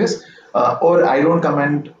entrepreneurship is, or I don't come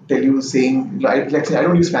and tell you saying, like say, I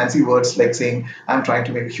don't use fancy words like saying I'm trying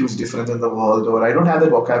to make a huge difference in the world, or I don't have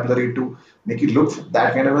that vocabulary to make it look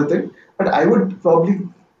that kind of a thing. But I would probably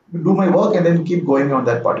do my work and then keep going on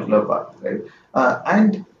that particular path, right?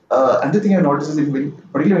 And another thing I noticed is,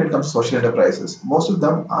 particularly when it comes to social enterprises, most of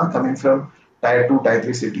them are coming from tier 2, tier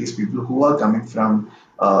 3 cities, people who are coming from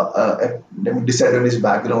disadvantaged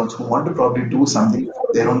backgrounds who want to probably do something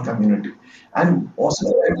for their own community. And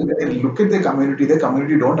also, when they look at their community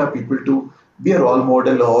don't have people to be a role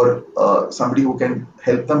model or somebody who can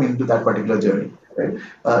help them into that particular journey. Right?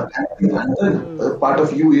 And the other part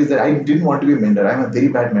of you is that I didn't want to be a mentor. I'm a very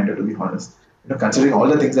bad mentor, to be honest. Considering all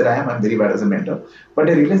the things that I am, I'm very bad as a mentor. But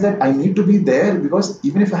I realized that I need to be there because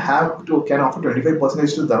even if I have to can offer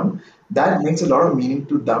 25% to them, that makes a lot of meaning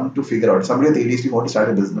to them to figure out. Somebody with ADHD want to start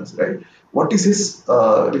a business, right? What is his?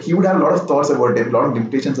 Like he would have a lot of thoughts about him, a lot of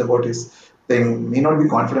limitations about his thing. May not be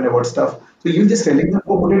confident about stuff. So you just telling them,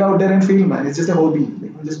 go put it out there and fail, man. It's just a hobby.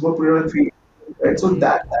 Like, just go put it out and fail, right? So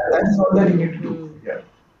that is all that you need to do. Yeah.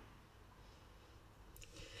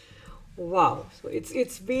 Wow. So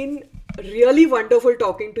it's been really wonderful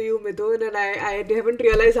talking to you, Midhun, and I haven't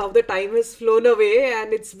realized how the time has flown away,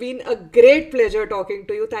 and it's been a great pleasure talking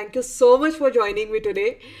to you. Thank you so much for joining me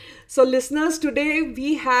today. So, listeners, today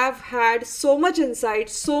we have had so much insight,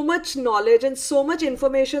 so much knowledge, and so much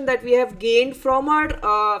information that we have gained from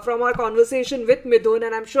our conversation with Midhun,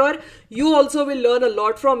 and I'm sure you also will learn a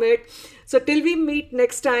lot from it. So, till we meet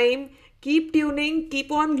next time. Keep tuning,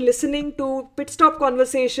 keep on listening to Pit Stop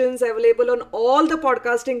Conversations, available on all the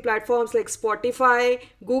podcasting platforms like Spotify,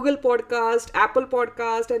 Google Podcast, Apple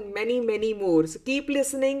Podcast, and many, many more. So keep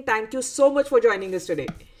listening. Thank you so much for joining us today.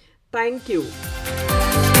 Thank you.